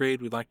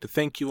Retrograde. We'd like to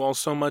thank you all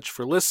so much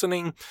for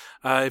listening.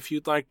 If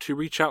you'd like to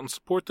reach out and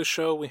support the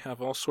show, we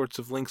have all sorts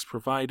of links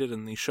provided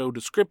in the show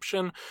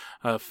description.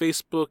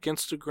 Facebook,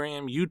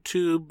 Instagram,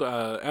 YouTube.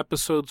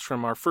 Episodes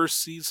from our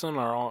first season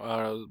are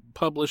all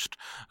published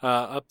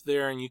up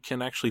there, and you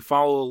can actually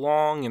follow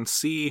along and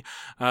see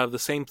the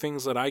same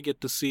things that I get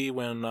to see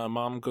when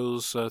Mom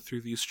goes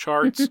through these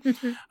charts.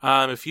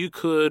 If you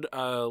could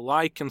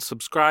like and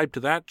subscribe to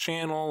that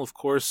channel, of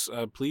course,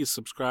 please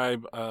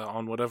subscribe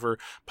on whatever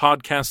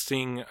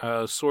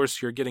podcasting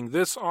source you're getting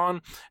this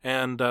on,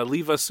 and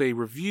leave us a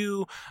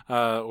review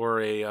or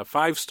a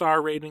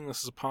 5-star rating.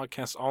 This is a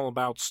podcast all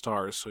about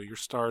stars, so your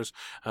stars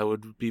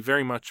would be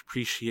very much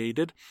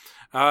appreciated.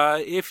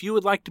 If you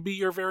would like to be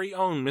your very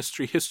own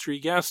mystery history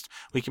guest,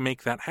 we can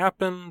make that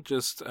happen.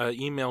 Just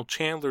email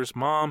Chandler's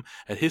mom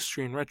at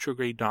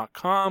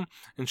historyinretrograde.com,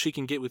 and she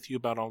can get with you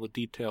about all the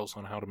details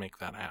on how to make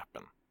that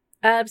happen.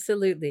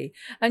 Absolutely.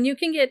 And you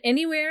can get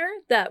anywhere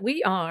that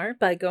we are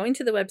by going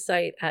to the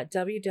website at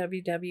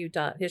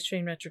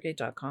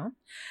www.historyinretrograde.com,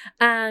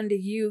 and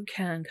you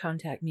can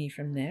contact me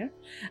from there,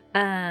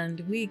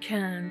 and we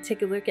can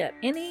take a look at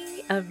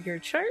any of your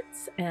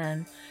charts,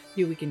 and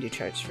we can do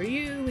charts for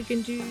you, we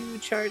can do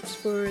charts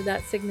for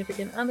that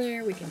significant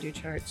other, we can do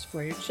charts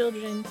for your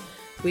children.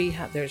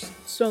 There's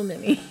so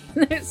many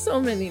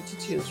to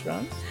choose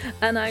from,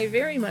 and I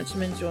very much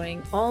am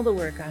enjoying all the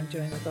work I'm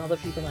doing with all the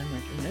people I'm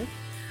working with.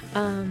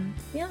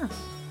 Yeah.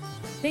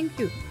 Thank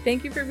you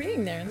for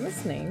being there and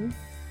listening.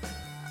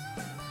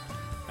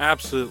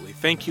 Absolutely.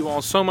 Thank you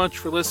all so much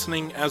for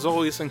listening. As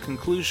always, in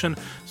conclusion,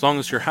 as long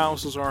as your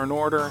houses are in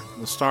order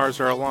and the stars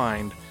are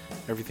aligned,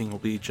 everything will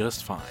be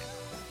just fine.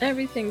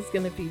 Everything's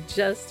gonna be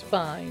just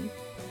fine.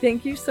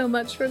 Thank you so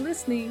much for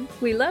listening.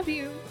 We love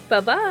you.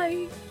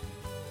 Bye-bye.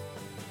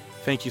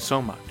 Thank you so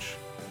much.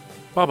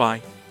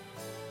 Bye-bye.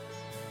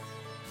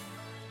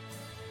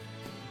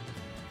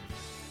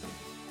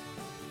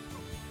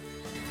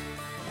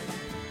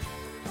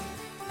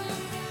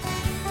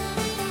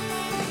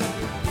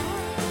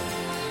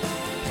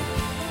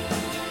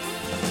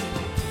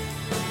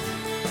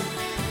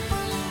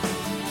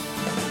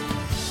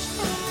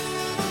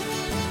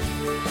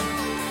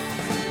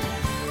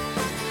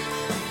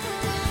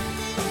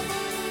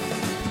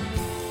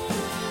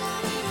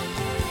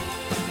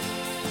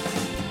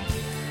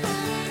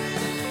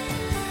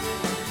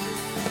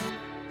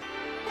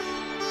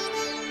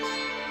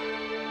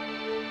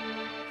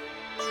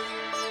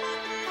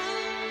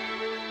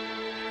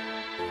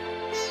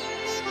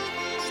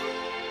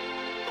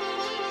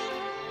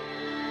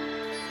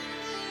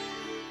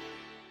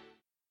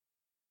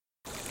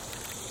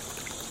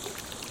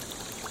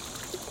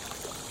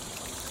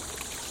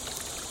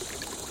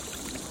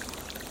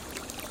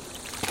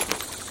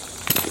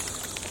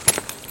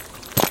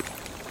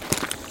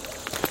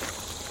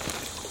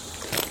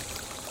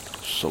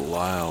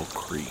 Salal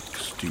Creek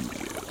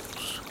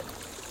Studios.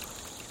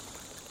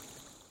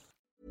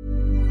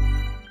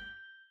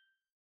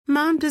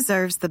 Mom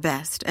deserves the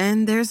best,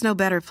 and there's no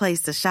better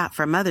place to shop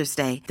for Mother's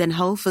Day than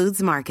Whole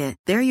Foods Market.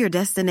 They're your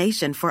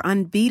destination for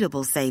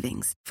unbeatable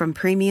savings, from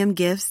premium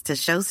gifts to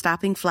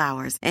show-stopping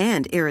flowers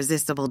and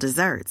irresistible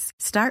desserts.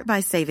 Start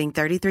by saving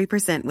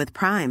 33% with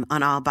Prime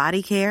on all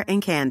body care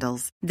and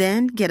candles.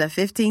 Then get a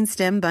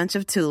 15-stem bunch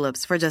of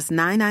tulips for just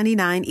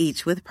 $9.99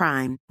 each with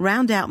Prime.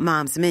 Round out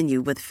Mom's menu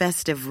with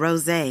festive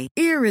rosé,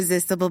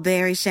 irresistible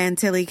berry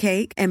chantilly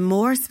cake, and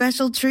more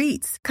special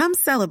treats. Come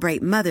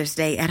celebrate Mother's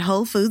Day at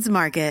Whole Foods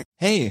Market.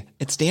 Hey,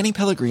 it's Danny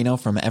Pellegrino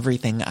from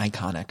Everything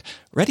Iconic.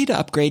 Ready to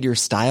upgrade your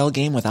style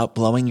game without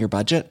blowing your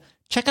budget?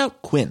 Check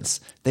out Quince.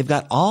 They've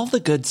got all the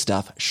good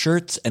stuff,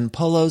 shirts and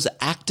polos,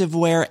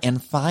 activewear,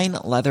 and fine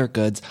leather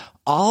goods,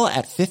 all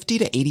at 50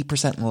 to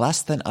 80%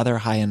 less than other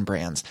high-end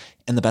brands.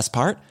 And the best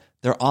part?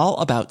 They're all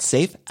about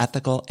safe,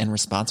 ethical, and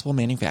responsible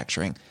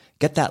manufacturing.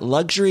 Get that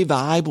luxury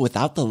vibe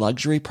without the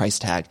luxury price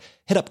tag.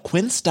 Hit up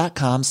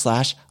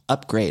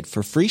quince.com/upgrade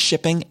for free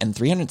shipping and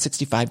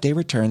 365-day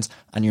returns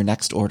on your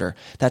next order.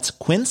 That's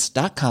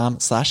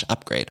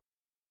quince.com/upgrade.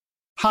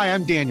 Hi,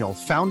 I'm Daniel,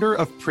 founder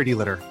of Pretty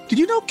Litter. Did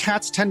you know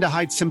cats tend to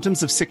hide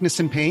symptoms of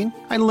sickness and pain?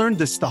 I learned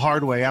this the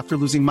hard way after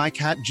losing my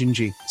cat,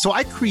 Gingy. So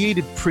I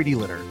created Pretty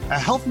Litter, a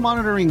health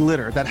monitoring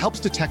litter that helps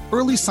detect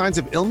early signs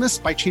of illness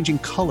by changing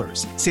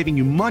colors, saving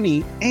you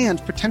money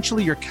and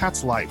potentially your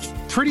cat's life.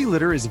 Pretty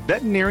Litter is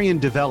veterinarian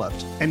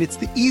developed, and it's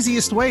the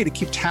easiest way to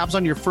keep tabs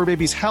on your fur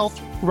baby's health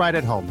right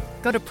at home.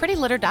 Go to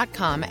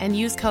prettylitter.com and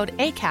use code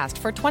ACAST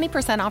for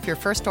 20% off your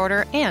first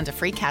order and a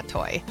free cat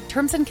toy.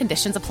 Terms and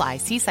conditions apply.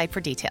 See site for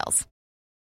details.